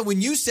 Amanda,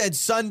 when you said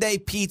Sunday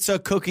pizza,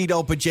 cookie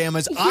dough,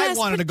 pajamas, I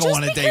wanted to go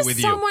on a date with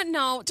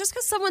you. Just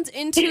because someone's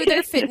into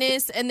their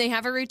fitness and they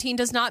have a routine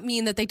does not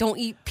mean that they don't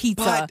eat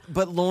pizza.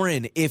 But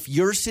Lauren, if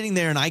you're sitting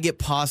there and I get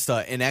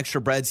pasta and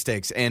extra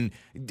breadsticks and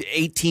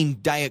 18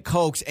 Diet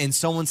Cokes and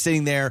someone's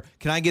sitting there,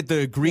 can I get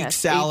the Greek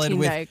salad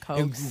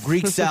with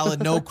Greek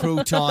salad, no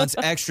croutons,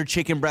 extra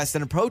chicken breast,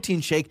 and a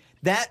protein shake?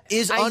 That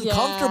is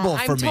uncomfortable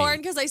for me. I'm torn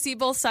because I see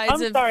both sides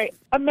I'm sorry.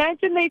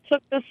 Imagine they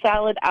took the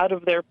salad out out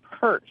of their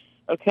purse.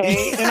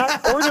 Okay, they're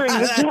not ordering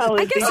the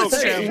salad. I guess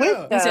that's true.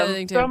 With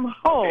them from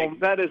home.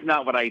 That is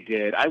not what I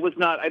did. I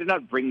did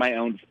not bring my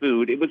own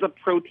food. It was a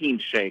protein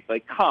shake.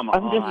 Like, come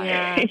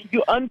on.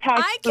 You unpack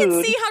I food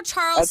can see how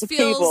Charles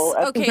feels.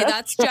 Okay,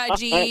 that's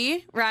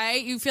judgy,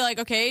 right? You feel like,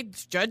 okay,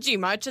 it's judgy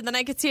much, and then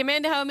I could see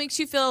Amanda how it makes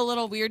you feel a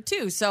little weird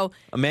too. So,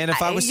 Amanda,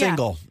 if I was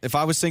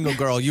single,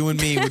 girl, you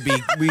and me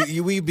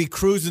we'd be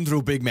cruising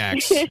through Big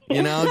Macs,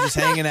 just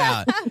hanging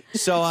out.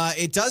 So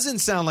it doesn't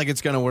sound like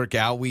it's going to work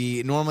out.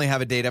 We normally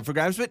have a date up for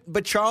grabs,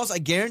 but Charles, I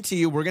guarantee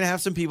you, we're going to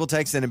have some people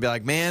text in and be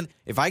like, man,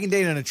 if I can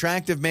date an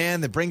attractive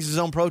man that brings his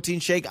own protein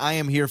shake, I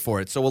am here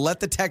for it. So we'll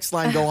let the text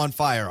line go on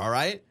fire, all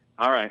right?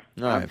 All right.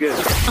 Sounds good.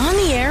 On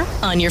the air,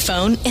 on your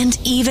phone, and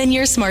even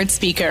your smart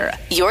speaker.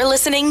 You're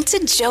listening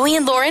to Joey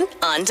and Lauren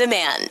On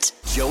Demand.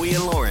 Joey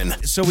and Lauren.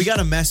 So we got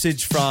a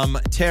message from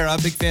Tara,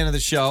 big fan of the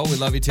show. We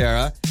love you,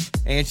 Tara.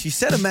 And she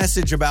sent a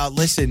message about,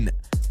 listen,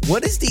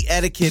 what is the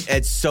etiquette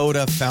at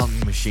soda fountain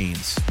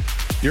machines?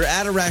 You're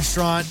at a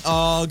restaurant,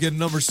 I'll get a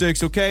number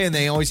 6, okay? And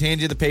they always hand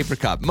you the paper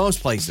cup.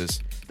 Most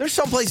places. There's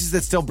some places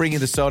that still bring you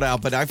the soda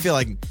out, but I feel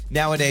like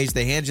nowadays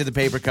they hand you the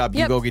paper cup,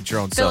 you go get your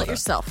own soda. Fill it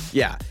yourself.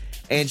 Yeah.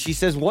 And she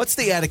says, what's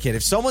the etiquette?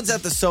 If someone's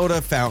at the soda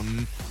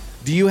fountain,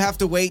 do you have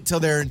to wait till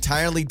they're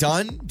entirely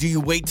done? Do you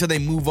wait till they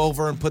move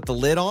over and put the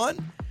lid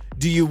on?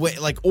 Do you wait,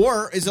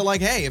 or is it like,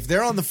 hey, if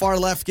they're on the far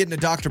left getting a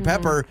Dr.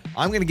 Pepper,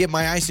 I'm going to get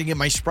my ice and get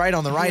my Sprite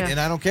on the right, and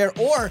I don't care.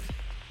 Or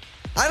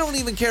I don't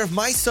even care if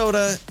my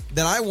soda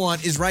that I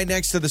want is right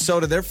next to the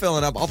soda they're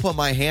filling up. I'll put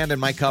my hand in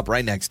my cup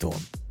right next to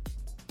them.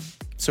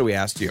 So we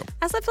asked you.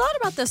 As I've thought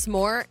about this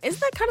more, isn't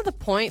that kind of the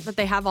point that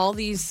they have all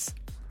these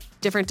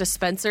different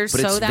dispensers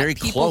so that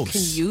people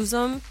can use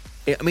them?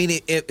 I mean,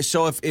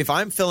 if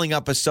I'm filling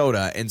up a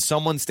soda and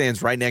someone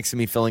stands right next to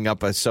me filling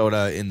up a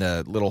soda in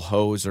the little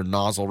hose or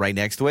nozzle right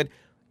next to it,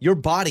 your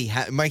body,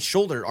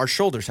 our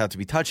shoulders have to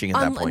be touching at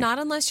that point. Not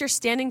unless you're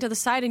standing to the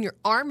side and your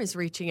arm is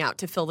reaching out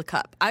to fill the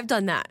cup. I've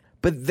done that.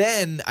 But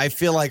then I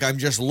feel like I'm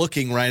just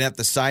looking right at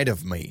the side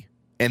of me.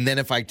 And then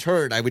if I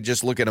turned, I would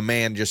just look at a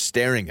man just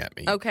staring at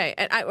me. Okay.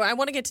 And I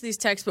want to get to these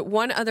texts, but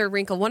one other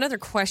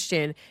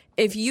question.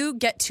 If you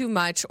get too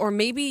much, or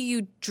maybe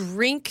you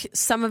drink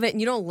some of it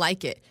and you don't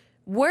like it,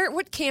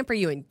 what camp are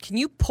you in? Can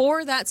you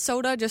pour that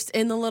soda just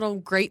in the little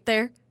grate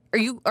there? Are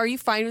you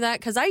fine with that?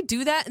 Because I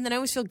do that, and then I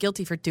always feel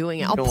guilty for doing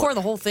it. I'll pour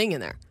the whole thing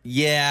in there.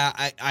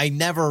 Yeah, I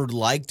never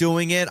like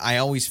doing it. I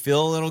always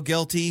feel a little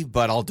guilty,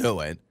 but I'll do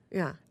it.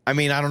 Yeah. I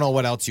mean, I don't know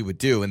what else you would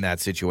do in that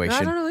situation.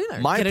 I don't know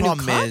either. My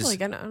problem is, I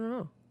don't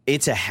know.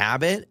 It's a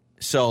habit.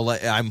 So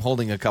I'm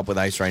holding a cup with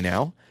ice right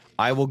now.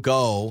 I will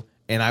go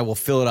and I will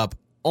fill it up.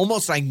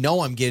 Almost, I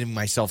know I'm getting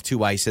myself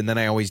too ice, and then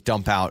I always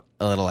dump out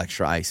a little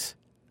extra ice.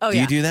 Do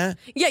you do that?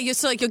 Yeah, you'll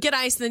get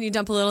ice and then you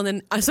dump a little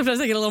and then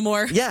sometimes I get a little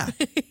more. Yeah,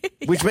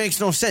 which makes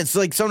no sense.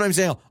 Like sometimes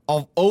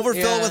I'll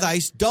overfill it with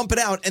ice, dump it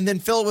out, and then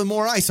fill it with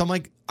more ice. I'm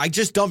like, I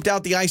just dumped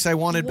out the ice I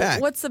wanted back.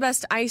 What's the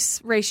best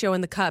ice ratio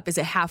in the cup? Is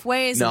it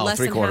halfway? Is it less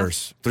than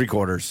half?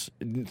 3/4.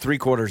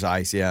 3/4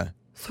 ice, yeah.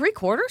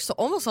 3/4? So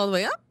almost all the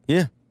way up?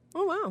 Yeah.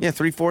 Oh, wow. Yeah,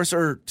 3/4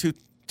 or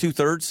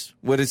 2/3.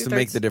 What is to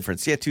make the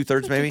difference? Yeah,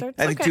 2/3 maybe. 2/3.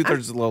 I think 2/3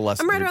 is a little less.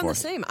 I'm than right around the 3/4.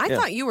 same. I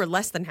thought you were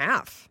less than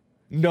half.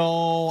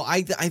 No,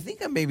 I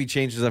think I maybe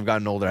changed as I've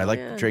gotten older. I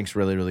like drinks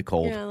really, really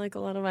cold. Yeah, I like a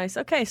lot of ice.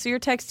 Okay, so your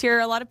text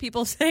here, a lot of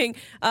people saying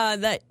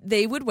that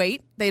they would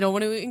wait. They don't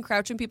want to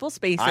encroach in people's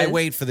spaces. I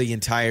wait for the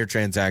entire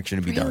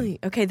transaction to be done.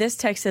 Okay, this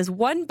text says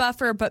 1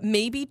 buffer, but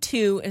maybe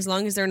 2, as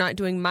long as they're not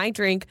doing my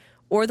drink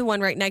or the one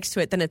right next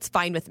to it, then it's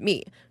fine with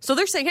me. So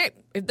they're saying, hey,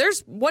 if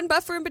there's 1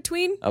 buffer in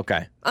between,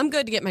 okay, I'm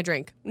good to get my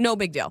drink. No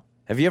big deal.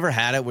 Have you ever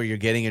had it where you're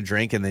getting a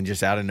drink and then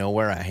just out of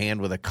nowhere a hand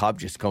with a cup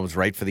just comes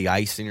right for the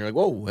ice and you're like,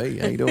 whoa, hey,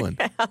 how you doing?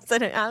 How's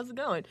it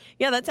going?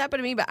 Yeah, that's happened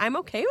to me, but I'm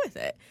okay with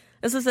it.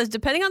 This one says,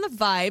 depending on the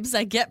vibes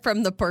I get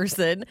from the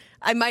person,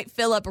 I might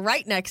fill up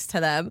right next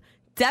to them.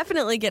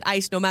 Definitely get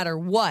ice no matter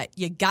what.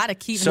 You got to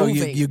keep moving.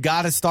 So you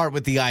got to start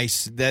with the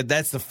ice.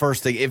 That's the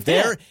first thing.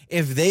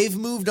 If they've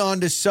moved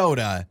on to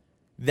soda,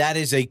 that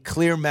is a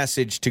clear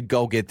message to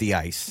go get the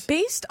ice.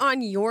 Based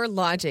on your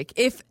logic,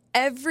 if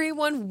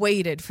everyone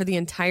waited for the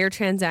entire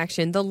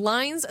transaction, the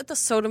lines at the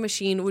soda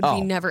machine would be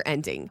never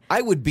ending.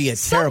 I would be a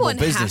terrible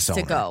business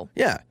owner. Someone has to go.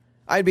 Yeah.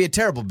 I'd be a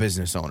terrible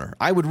business owner.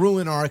 I would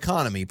ruin our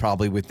economy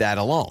probably with that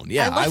alone.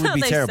 Yeah, I would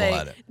be terrible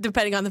at it.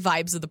 Depending on the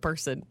vibes of the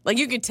person. Like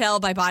you could tell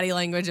by body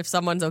language if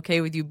someone's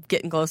okay with you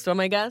getting close to them,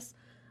 I guess.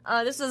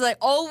 This is I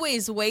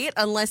always wait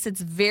unless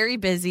it's very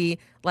busy,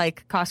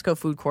 like Costco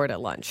food court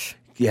at lunch.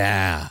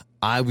 Yeah.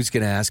 I was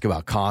going to ask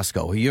about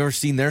Costco. Have you ever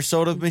seen their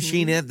soda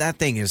machine? That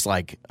thing is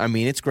like,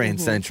 it's Grand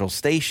Central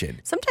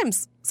Station.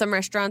 Sometimes some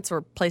restaurants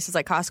or places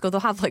like Costco, they'll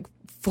have like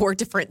 4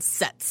 different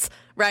sets,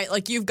 right?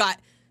 Like you've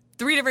got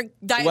 3 different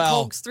Diet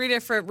Cokes, 3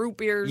 different root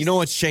beers. You know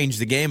what's changed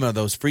the game are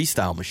those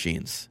freestyle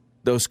machines.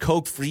 Those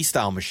Coke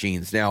freestyle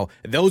machines. Now,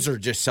 those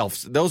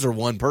are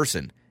one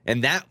person,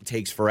 and that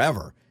takes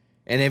forever.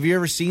 And have you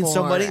ever seen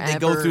somebody? They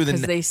go through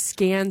because they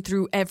scan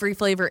through every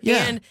flavor.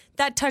 Yeah. And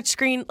that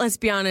touchscreen, let's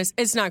be honest,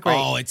 it's not great.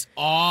 Oh, it's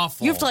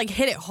awful. You have to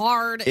hit it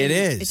hard. It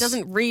is. It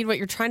doesn't read what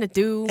you're trying to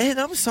do. And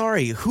I'm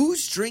sorry,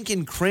 who's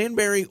drinking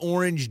cranberry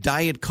orange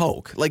Diet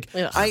Coke?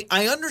 I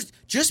understand.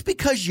 Just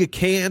because you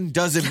can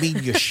doesn't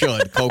mean you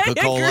should,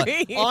 Coca-Cola.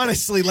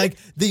 Honestly,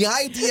 the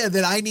idea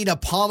that I need a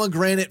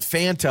pomegranate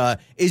Fanta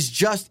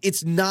is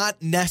it's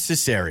not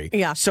necessary.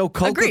 Yeah. So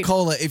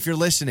Coca-Cola, if you're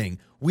listening,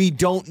 we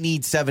don't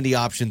need 70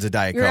 options of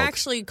Diet Coke. You're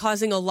actually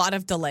causing a lot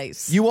of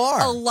delays. You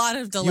are. A lot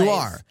of delays. You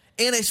are.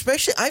 And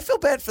especially, I feel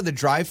bad for the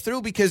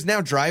drive-thru because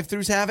now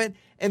drive-thrus have it.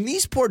 And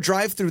these poor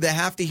drive-thru that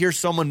have to hear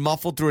someone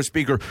muffled through a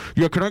speaker,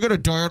 yeah, can I get a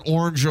Diet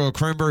Orange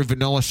cranberry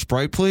vanilla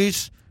Sprite,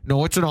 please?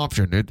 No, it's an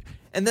option.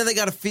 And then they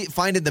got to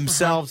find it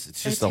themselves.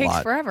 It's just a lot. It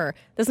takes forever.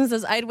 This one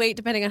says, I'd wait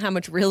depending on how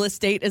much real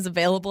estate is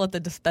available at the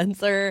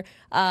dispenser.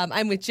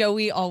 I'm with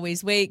Joey,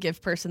 always wait,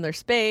 give person their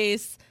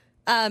space.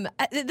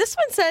 This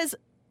one says,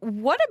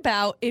 what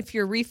about if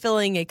you're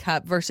refilling a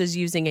cup versus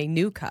using a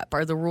new cup?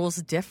 Are the rules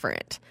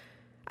different?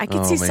 I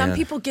can see some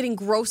people getting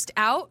grossed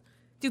out.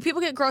 Do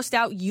people get grossed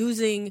out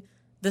using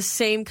the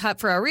same cup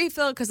for a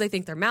refill because they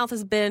think their mouth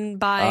has been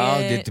by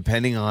it?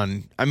 Depending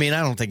on, I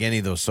don't think any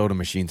of those soda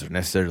machines are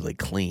necessarily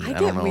clean. I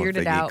don't know if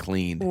they get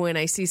cleaned. When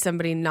I see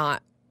somebody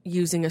not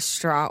using a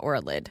straw or a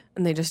lid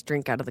and they just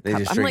drink out of the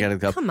cup. Out of the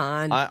cup. Come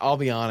on. I'll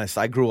be honest.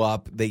 I grew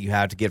up that you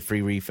had to get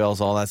free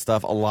refills, all that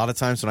stuff. A lot of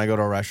times when I go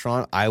to a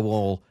restaurant, I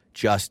will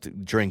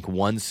just drink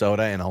one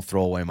soda and I'll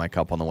throw away my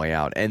cup on the way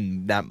out.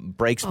 And that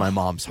breaks my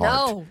mom's heart.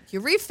 No, you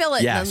refill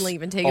it and then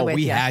leave and take it with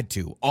you. We had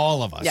to.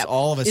 All of us. Yep.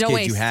 All of us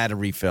kids, you had to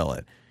refill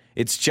it.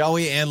 It's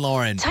Joey and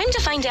Lauren. Time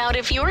to find out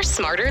if you're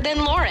smarter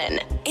than Lauren.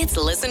 It's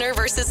Listener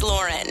versus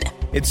Lauren.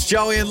 It's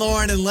Joey and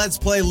Lauren, and let's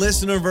play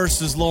Listener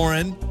versus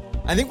Lauren.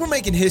 I think we're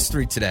making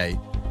history today.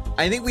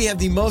 I think we have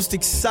the most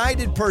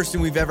excited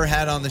person we've ever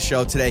had on the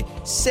show today.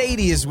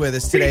 Sadie is with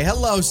us today.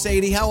 Hello,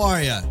 Sadie. How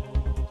are you?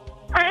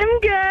 I'm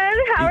good.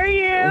 How are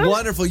you?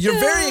 Wonderful. You're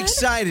very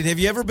excited. Have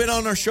you ever been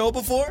on our show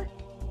before?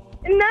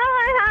 No,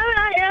 I haven't.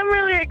 I am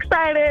really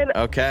excited.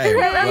 Okay.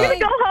 I'm going to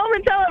go home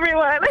and tell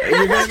everyone.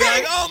 You're going to be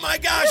like, oh my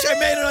gosh, I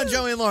made it on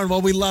Joey and Lauren.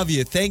 Well, we love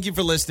you. Thank you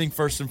for listening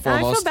first and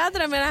foremost. I feel bad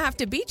that I'm going to have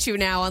to beat you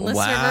now on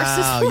Listener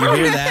versus Lauren. Wow,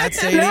 you hear that,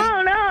 Sadie? No,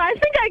 I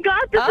think I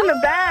got this in the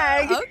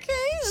bag. Okay.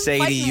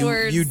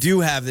 Sadie, you do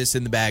have this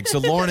in the bag. So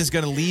Lauren is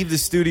going to leave the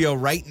studio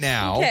right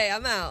now. Okay,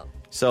 I'm out.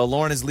 So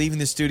Lauren is leaving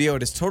the studio.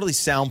 It is totally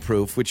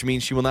soundproof, which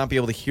means she will not be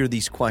able to hear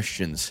these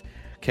questions.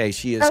 Okay,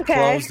 she has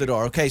closed the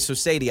door. Okay, so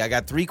Sadie, I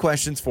got 3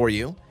 questions for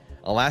you.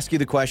 I'll ask you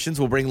the questions.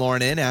 We'll bring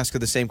Lauren in, ask her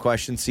the same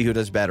questions, see who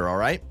does better, all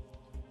right?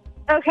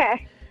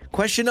 Okay.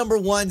 Question number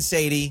 1,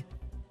 Sadie.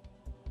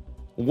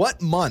 What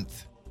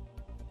month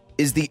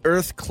is the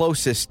Earth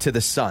closest to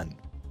the sun?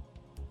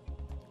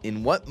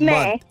 In what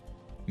month?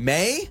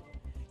 May?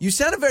 You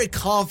sounded very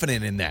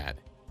confident in that.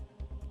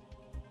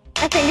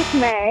 I think it's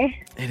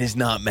May. It is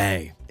not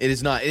May. It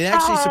is not. It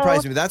actually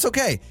surprised me, but that's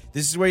okay.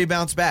 This is where you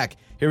bounce back.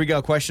 Here we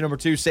go. Question number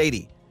 2,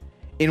 Sadie.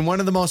 In one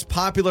of the most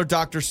popular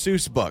Dr.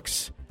 Seuss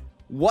books,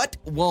 what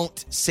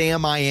won't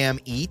Sam I Am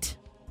eat?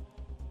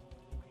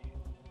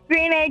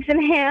 Green eggs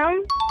and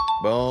ham.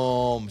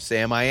 Boom.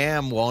 Sam I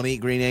Am won't eat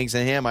green eggs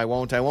and ham. I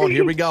won't.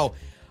 Here we go.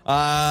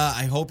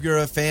 I hope you're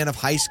a fan of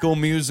High School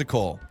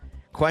Musical.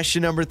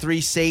 Question number 3,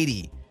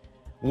 Sadie.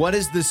 What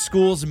is the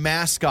school's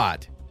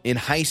mascot in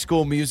High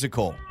School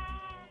Musical?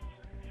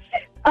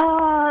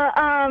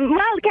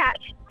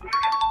 Wildcats.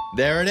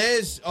 There it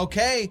is.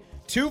 Okay.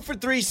 2 for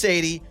 3,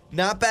 Sadie.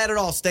 Not bad at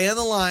all. Stay on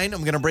the line.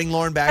 I'm going to bring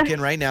Lauren back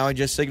in right now. I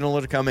just signaled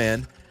her to come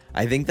in.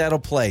 I think that'll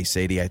play,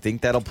 Sadie. I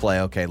think that'll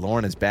play. Okay,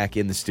 Lauren is back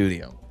in the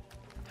studio.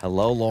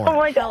 Hello, Lauren. Oh,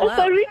 my God.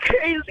 That'd be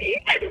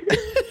crazy.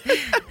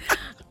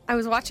 I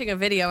was watching a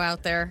video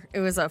out there. It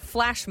was a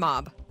flash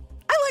mob.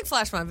 I like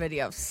flash mob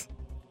videos.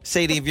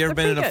 Sadie, have you ever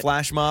been in a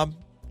flash mob?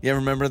 You ever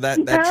remember that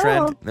No.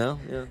 trend? No?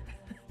 Yeah.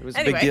 It was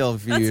a big deal a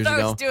few years that's what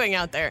ago. I was doing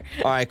out there.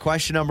 All right,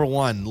 question number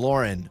 1.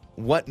 Lauren,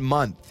 what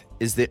month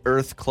is the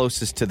Earth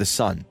closest to the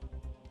sun?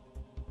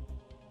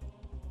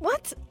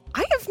 What?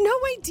 I have no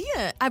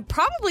idea.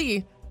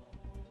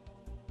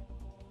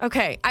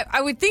 Okay,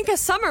 I would think a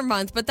summer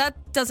month, but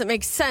that doesn't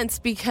make sense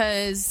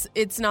because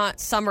it's not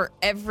summer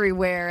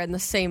everywhere in the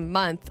same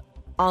month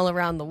all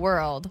around the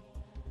world.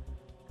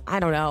 I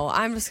don't know.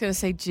 I'm just going to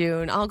say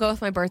June. I'll go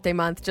with my birthday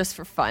month just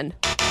for fun.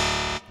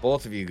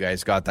 Both of you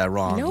guys got that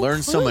wrong. No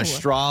Learn some clue.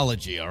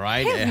 astrology, all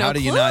right? I have How no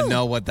do you clue. not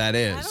know what that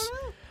is? I don't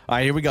know. All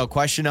right, here we go.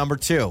 Question number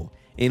 2.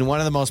 In one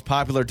of the most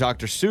popular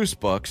Dr. Seuss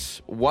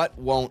books, what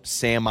won't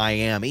Sam I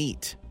Am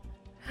eat?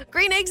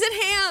 Green eggs and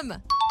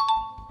ham.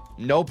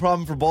 No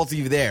problem for both of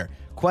you there.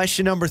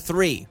 Question number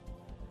 3.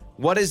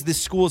 What is the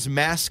school's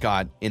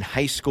mascot in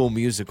High School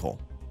Musical?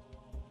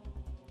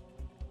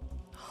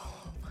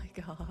 Oh my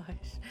gosh.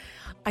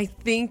 I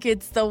think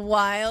it's the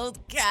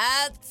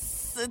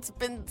Wildcats. It's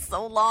been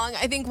so long.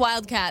 I think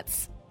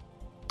Wildcats.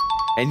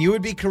 And you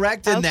would be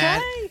correct in that.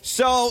 Okay.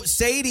 So,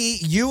 Sadie,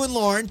 you and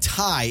Lauren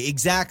tie.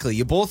 Exactly.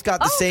 You both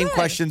got the same good.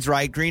 questions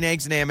right. Green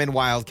eggs and ham and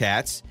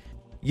Wildcats.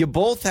 You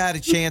both had a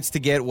chance to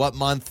get what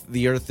month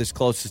the Earth is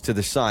closest to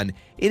the sun.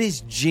 It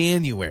is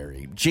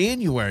January.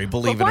 January,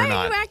 believe But it why or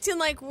not. are you acting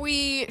like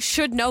we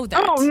should know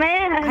that? Oh,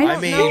 man. I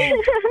don't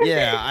know.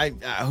 yeah,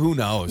 who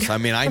knows? I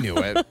mean, I knew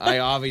it.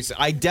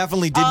 I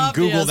definitely didn't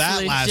Google that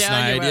Obviously, last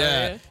night. January.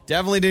 Yeah,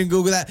 definitely didn't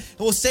Google that.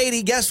 Well,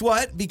 Sadie, guess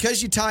what?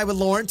 Because you tie with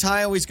Lauren,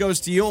 tie always goes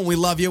to you, and we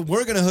love you.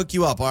 We're going to hook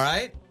you up, all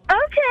right?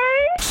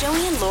 Okay.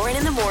 Joey and Lauren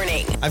in the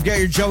morning. I've got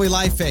your Joey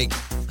Life egg.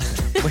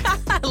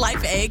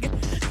 Life egg.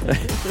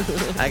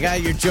 I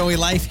got your Joey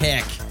Life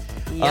hack.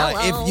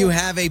 Yellow. If you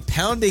have a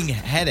pounding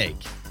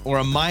headache or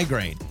a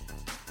migraine,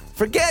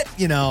 forget,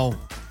 Tylenol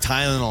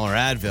or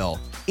Advil.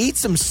 Eat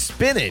some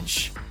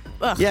spinach.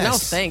 Ugh, Yes. No,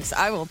 thanks.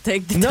 I will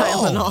take the No,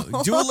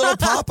 Tylenol. do a little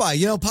Popeye.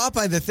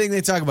 Popeye, the thing they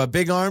talk about,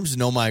 big arms,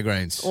 no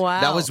migraines. Wow.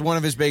 That was one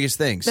of his biggest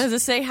things. Does it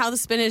say how the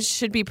spinach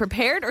should be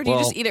prepared, or do you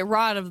just eat it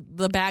raw out of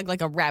the bag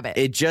like a rabbit?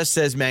 It just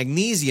says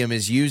magnesium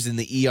is used in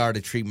the ER to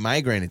treat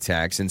migraine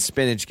attacks, and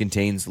spinach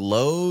contains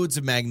loads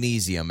of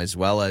magnesium as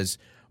well as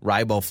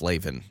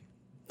riboflavin.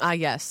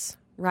 Yes.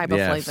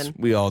 Riboflavin. Yes,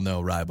 we all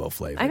know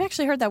riboflavin. I've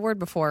actually heard that word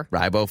before.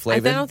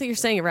 Riboflavin? I don't think you're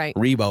saying it right.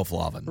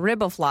 Riboflavin.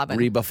 Riboflavin.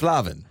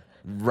 Riboflavin.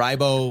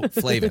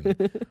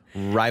 Riboflavin.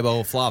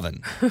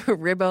 Riboflavin.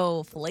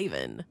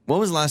 Riboflavin. When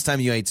was the last time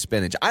you ate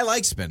spinach? I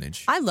like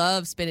spinach. I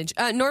love spinach.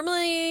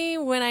 Normally,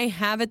 when I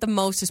have it the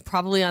most is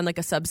probably on like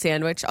a sub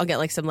sandwich. I'll get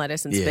like some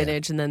lettuce and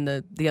spinach and then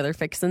the other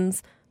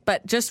fixins.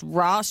 But just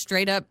raw,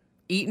 straight up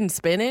eating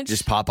spinach.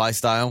 Just Popeye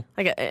style?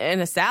 Like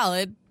in a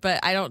salad. But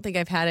I don't think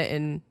I've had it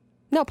in...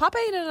 No, Papa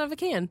ate it out of a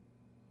can.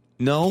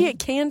 No? He had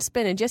canned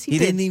spinach. Yes, he He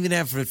did. didn't even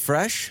have it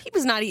fresh? He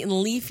was not eating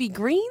leafy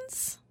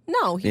greens.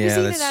 No, he was Yeah,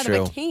 eating it that's out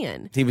true. of a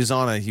can. He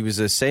was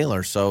a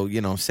sailor, so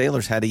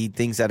sailors had to eat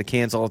things out of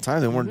cans all the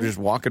time. They weren't just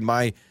walking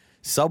by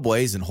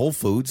Subways and Whole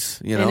Foods,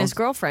 And his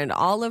girlfriend,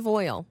 Olive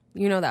Oil.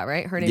 You know that,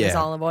 right? Her name is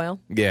Olive Oil.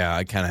 Yeah,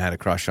 I kind of had a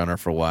crush on her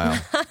for a while.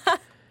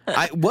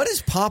 What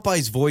does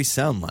Popeye's voice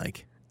sound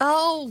like?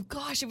 Oh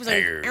gosh, it was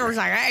like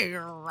hey,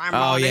 I'm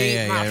Oh, gonna eat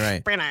yeah, my right.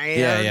 spinach.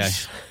 Yeah.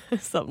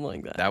 Something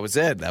like that. That was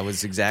it. That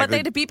was exactly. But they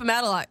had to beep him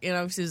out a lot,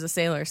 because he was a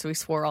sailor, so he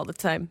swore all the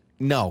time.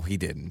 No, he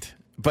didn't.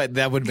 But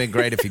that would have been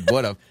great if he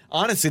would have.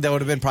 Honestly, that would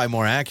have been probably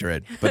more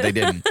accurate, but they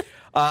didn't.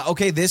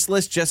 Okay, this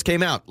list just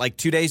came out like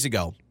 2 days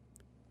ago,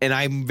 and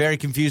I'm very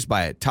confused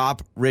by it.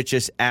 Top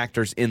richest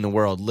actors in the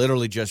world,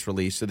 literally just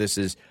released. So this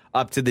is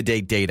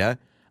up-to-the-date data.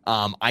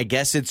 I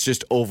guess it's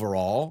just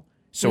overall.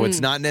 So it's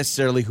not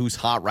necessarily who's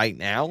hot right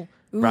now,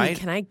 right?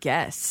 Can I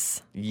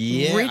guess?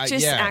 Yeah.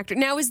 Richest yeah. actor.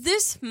 Now, is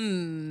this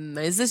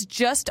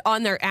just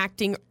on their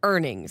acting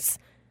earnings?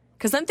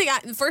 Because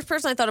the first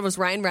person I thought of was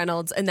Ryan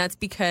Reynolds, and that's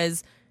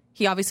because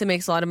he obviously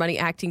makes a lot of money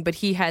acting, but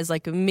he has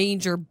like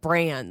major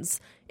brands,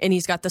 and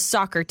he's got the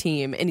soccer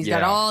team, and he's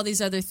got all these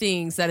other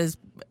things that is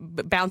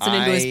bouncing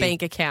into his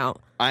bank account.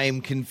 I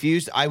am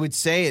confused. I would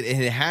say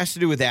it has to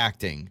do with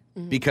acting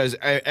because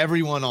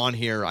everyone on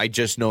here, I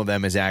just know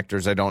them as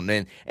actors. I don't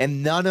know.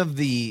 And none of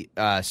the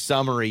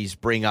summaries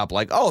bring up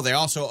like, oh, they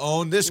also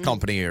own this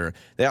company.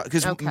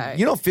 Because,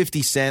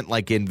 50 Cent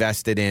like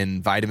invested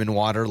in Vitamin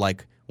Water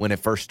like when it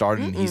first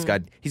started. And he's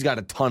got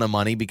a ton of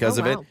money because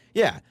of it.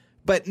 Yeah.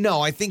 But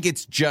no, I think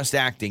it's just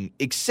acting,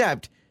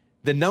 except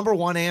the number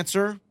one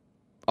answer,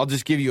 I'll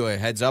just give you a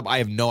heads up. I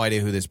have no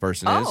idea who this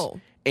person is.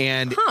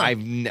 And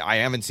I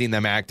haven't seen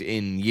them act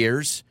in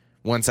years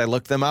once I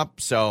looked them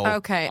up, so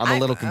I'm a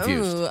little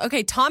confused.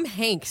 Okay, Tom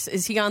Hanks,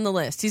 is he on the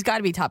list? He's got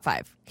to be top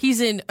 5. He's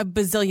in a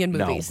bazillion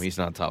movies. No, he's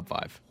not top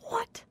 5.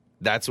 What?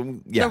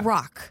 The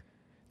Rock.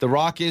 The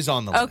Rock is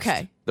on the list.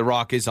 Okay. The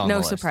Rock is on the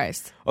list. No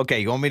surprise. Okay,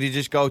 you want me to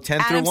just go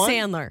 10 through 1?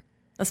 Adam Sandler.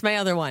 That's my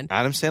other one.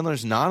 Adam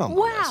Sandler's not on the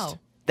list.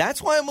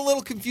 That's why I'm a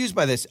little confused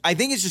by this. I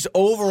think it's just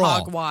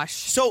overall. Hogwash.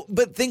 So,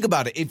 but think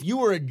about it. If you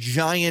were a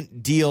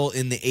giant deal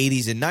in the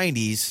 80s and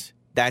 90s,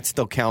 that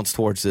still counts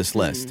towards this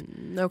list.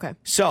 Okay.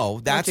 So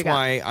that's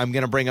why I'm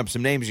going to bring up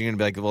some names. You're going to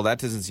be like, well, that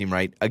doesn't seem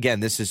right. Again,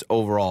 this is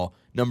overall.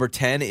 Number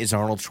 10 is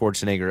Arnold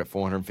Schwarzenegger at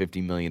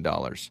 $450 million.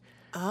 Okay.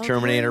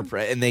 Terminator,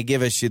 and they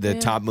give us you the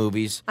top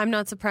movies. I'm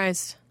not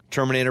surprised.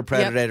 Terminator,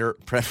 Predator,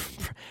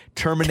 Predator,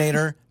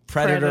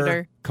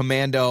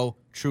 Commando,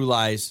 True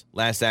Lies,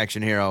 Last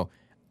Action Hero.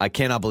 I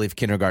cannot believe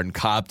Kindergarten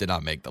Cop did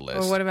not make the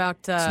list. Or what about...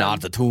 it's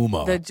not the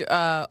tumor.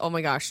 Oh,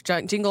 my gosh.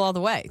 Jingle All the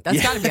Way.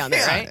 That's got to be on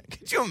there, right?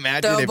 Could you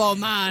imagine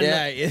Man.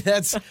 Yeah,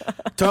 that's...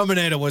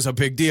 Terminator was a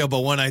big deal, but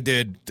when I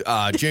did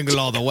Jingle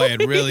All the Way,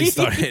 it really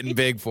started hitting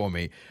big for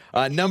me.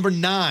 Number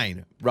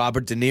 9,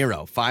 Robert De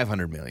Niro,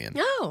 $500 million.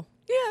 Oh,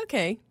 yeah,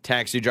 okay.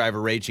 Taxi Driver,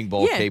 Raging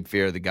Bull, Cape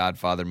Fear, The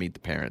Godfather, Meet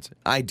the Parents.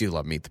 I do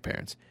love Meet the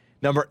Parents.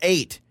 Number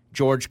 8,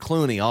 George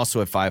Clooney,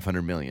 also at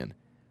 $500 million.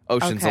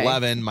 Ocean's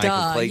 11,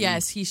 Michael Clayton.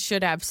 Yes, he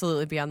should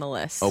absolutely be on the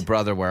list. Oh,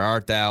 Brother, Where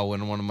Art Thou? One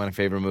of my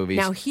favorite movies.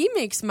 Now, he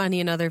makes money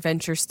in other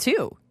ventures,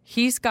 too.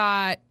 He's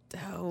got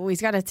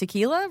a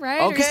tequila,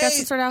 right? Okay. Or he's got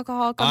some sort of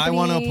alcohol company. I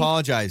want to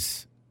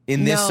apologize.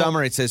 In this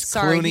summer, it says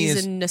Clooney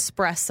he's in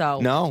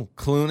Nespresso. No,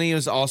 Clooney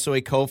is also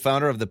a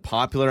co-founder of the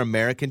popular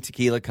American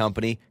tequila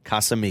company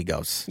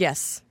Casamigos.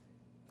 Yes.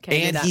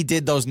 And he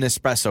did those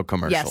Nespresso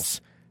commercials.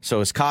 Yes. So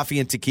his coffee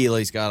and tequila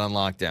he's got on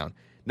lockdown.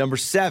 Number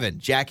 7,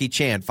 Jackie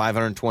Chan,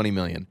 $520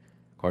 million.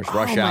 Of course,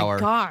 Rush Hour. Oh, my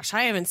gosh.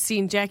 I haven't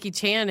seen Jackie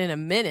Chan in a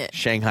minute.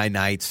 Shanghai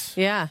Nights.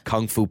 Yeah.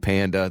 Kung Fu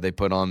Panda they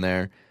put on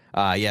there.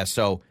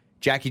 So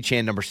Jackie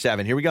Chan, number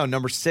 7. Here we go.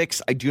 Number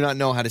 6, I do not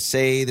know how to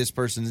say this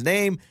person's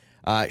name.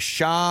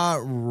 Shah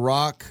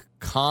Rukh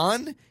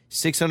Khan,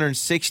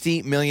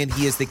 $660 million.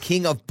 He is the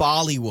king of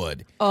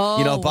Bollywood.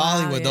 Oh,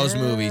 Bollywood, those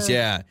movies,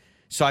 yeah.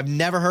 So I've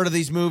never heard of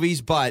these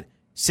movies, but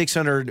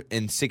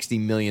 $660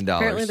 million.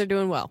 Apparently they're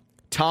doing well.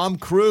 Tom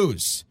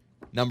Cruise,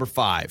 number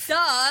 5.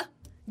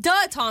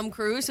 Duh, Tom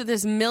Cruise with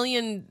his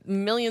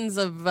millions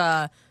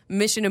of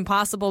Mission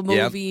Impossible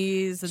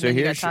movies. And so then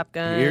you got Top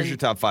Gun. Here's your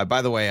top 5.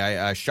 By the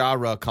way, Shah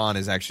Rukh Khan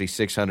is actually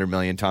 $600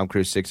 million. Tom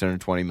Cruise,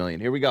 $620 million.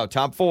 Here we go.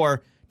 Top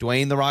 4,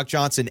 Dwayne The Rock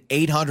Johnson,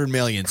 $800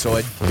 million. So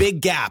a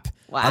big gap.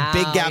 Wow, a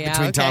big gap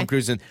between Tom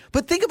Cruise and...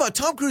 But think about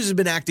Tom Cruise has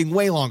been acting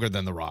way longer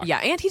than The Rock. Yeah,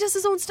 and he does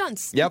his own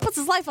stunts. Yep. He puts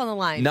his life on the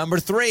line. Number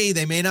 3,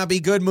 they may not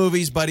be good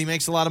movies, but he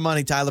makes a lot of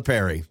money. Tyler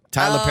Perry.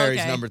 Tyler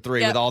Perry's number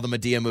 3 with all the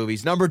Madea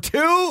movies. Number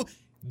 2,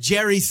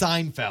 Jerry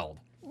Seinfeld.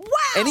 Wow.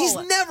 And he's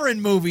never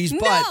in movies,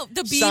 but no,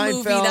 the B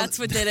movie, that's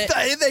what did it.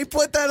 They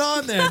put that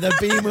on there, the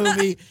B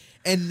movie.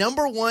 And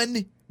number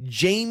 1,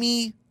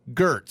 Jamie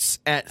Gertz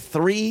at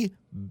 $3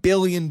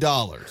 billion.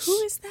 Who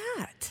is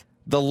that?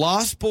 The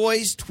Lost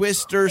Boys,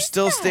 Twister,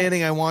 Still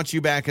Standing, I Want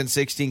You Back, and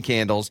 16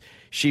 Candles.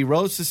 She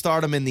rose to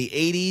stardom in the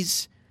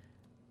 80s,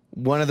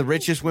 one of the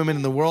richest women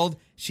in the world.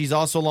 She's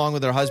also, along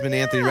with her husband,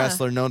 Anthony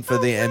Ressler, known for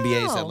the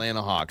NBA's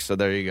Atlanta Hawks. So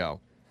there you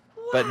go.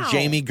 Wow. But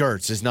Jamie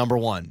Gertz is number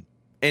 1.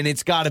 And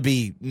it's got to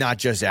be not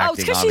just acting,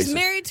 it's because she's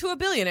married to a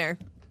billionaire.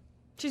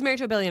 She's married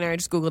to a billionaire. I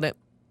just Googled it.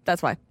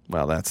 That's why.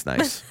 Well, that's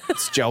nice.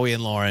 It's Joey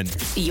and Lauren.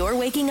 You're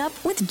waking up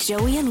with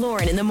Joey and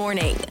Lauren in the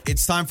morning.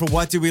 It's time for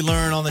What Did We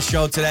Learn on the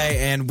show today?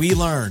 And we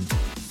learned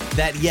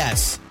that,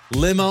 yes,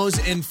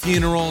 limos and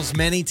funerals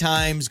many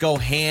times go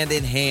hand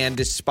in hand,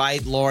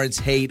 despite Lauren's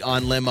hate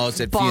on limos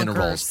at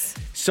funerals.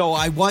 So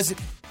I wasn't,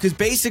 because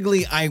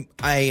basically I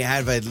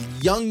have a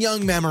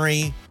young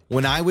memory.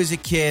 When I was a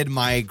kid,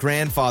 my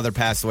grandfather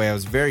passed away. I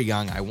was very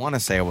young. I want to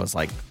say I was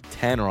like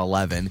 10 or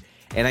 11.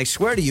 And I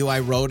swear to you,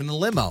 I rode in a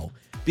limo.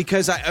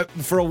 Because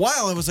for a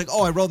while, I was like,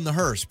 I rode in the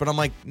hearse. But I'm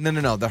like,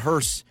 no. The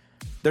hearse,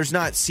 there's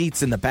not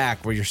seats in the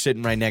back where you're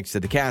sitting right next to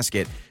the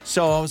casket.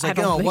 So I was like,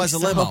 no, it was a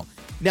limo.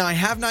 Now, I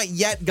have not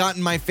yet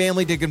gotten my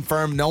family to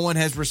confirm. No one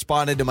has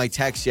responded to my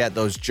text yet,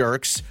 those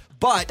jerks.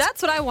 But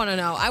that's what I want to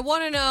know. I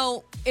want to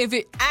know if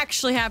it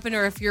actually happened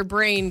or if your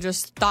brain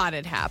just thought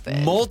it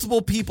happened.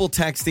 Multiple people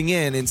texting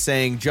in and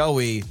saying,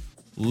 Joey,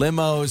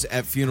 limos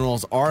at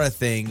funerals are a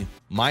thing.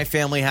 My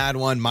family had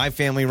one. My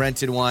family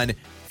rented one.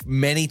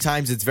 many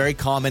times it's very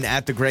common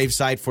at the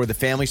gravesite for the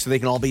family so they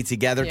can all be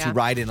together to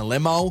ride in a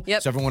limo.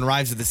 Yep. So everyone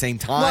arrives at the same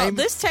time. Well,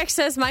 this text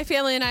says, my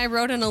family and I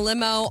rode in a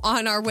limo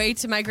on our way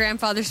to my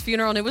grandfather's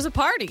funeral, and it was a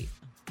party.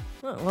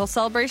 Well, a little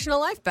celebration of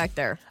life back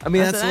there. I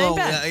mean, that's a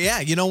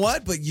little, you know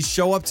what? But you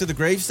show up to the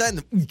gravesite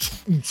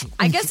and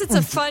I guess it's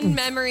a fun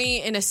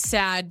memory in a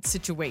sad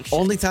situation.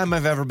 Only time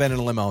I've ever been in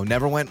a limo.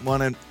 Never went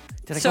one in.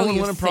 Did I go in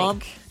one on prom?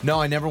 No,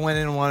 I never went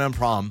in one on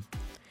prom.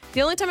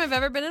 The only time I've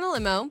ever been in a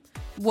limo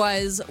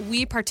was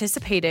we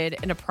participated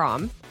in a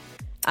prom.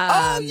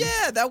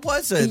 That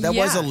was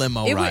a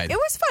limo ride. It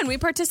was fun. We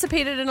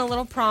participated in a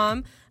little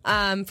prom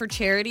for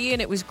charity,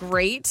 and it was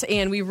great.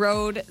 And we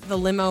rode the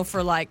limo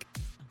for like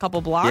couple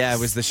blocks. Yeah, it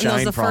was the Shine Prom.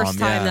 That was the first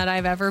time that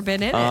I've ever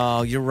been in it.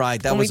 Oh, you're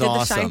right. That was awesome. We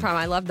did the Shine Prom.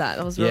 I love that.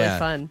 That was really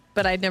fun.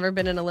 But I'd never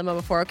been in a limo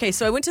before. Okay,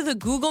 so I went to the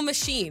Google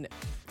machine.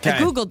 I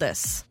Googled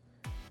this.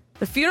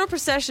 The funeral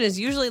procession is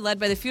usually led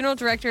by the funeral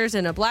directors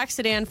in a black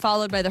sedan,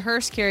 followed by the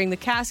hearse carrying the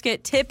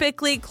casket.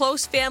 Typically,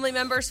 close family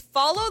members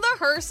follow the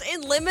hearse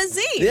in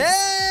limousine.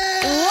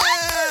 Yeah!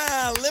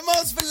 What?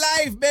 Limos for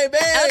life, baby!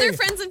 Other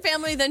friends and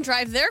family then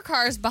drive their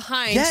cars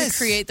behind to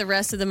create the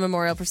rest of the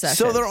memorial procession.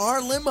 So there are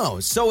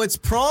limos. So it's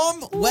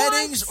prom,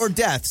 weddings, or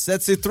deaths.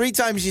 That's the 3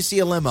 times you see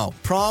a limo.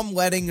 Prom,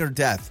 wedding, or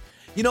death.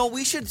 You know,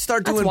 we should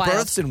start doing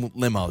births in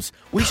limos.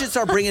 We should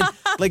start bringing,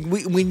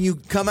 when you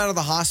come out of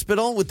the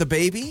hospital with the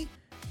baby,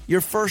 your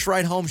first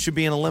ride home should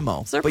be in a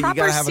limo. Is there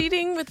proper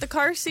seating with the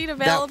car seat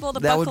available to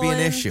buckle in? That would be an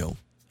issue.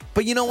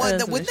 But you know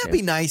what? Wouldn't that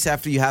be nice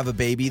after you have a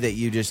baby that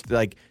you just,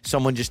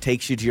 someone just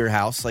takes you to your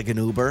house, like an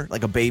Uber,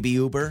 like a baby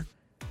Uber?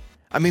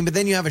 I mean, but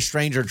then you have a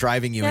stranger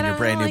driving you in your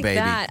brand new baby.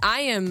 That. I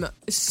am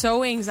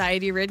so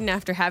anxiety-ridden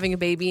after having a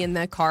baby in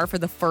the car for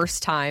the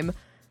first time.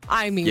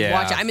 I mean,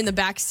 watch it. I'm in the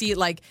back seat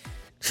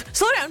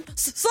slow down.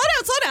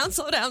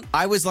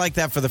 I was like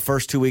that for the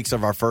first 2 weeks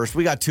of our first.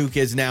 We got 2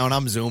 kids now, and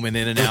I'm zooming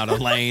in and out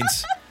of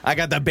lanes. I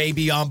got the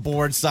baby on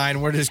board sign.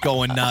 We're just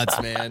going nuts,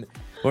 man.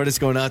 We're just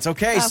going nuts.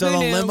 Okay, so the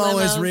limo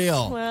is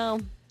real.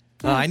 Well,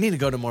 I need to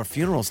go to more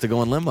funerals to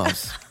go in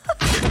limos.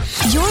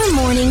 Your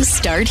mornings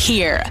start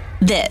here.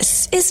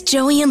 This is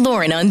Joey and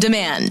Lauren on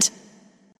Demand.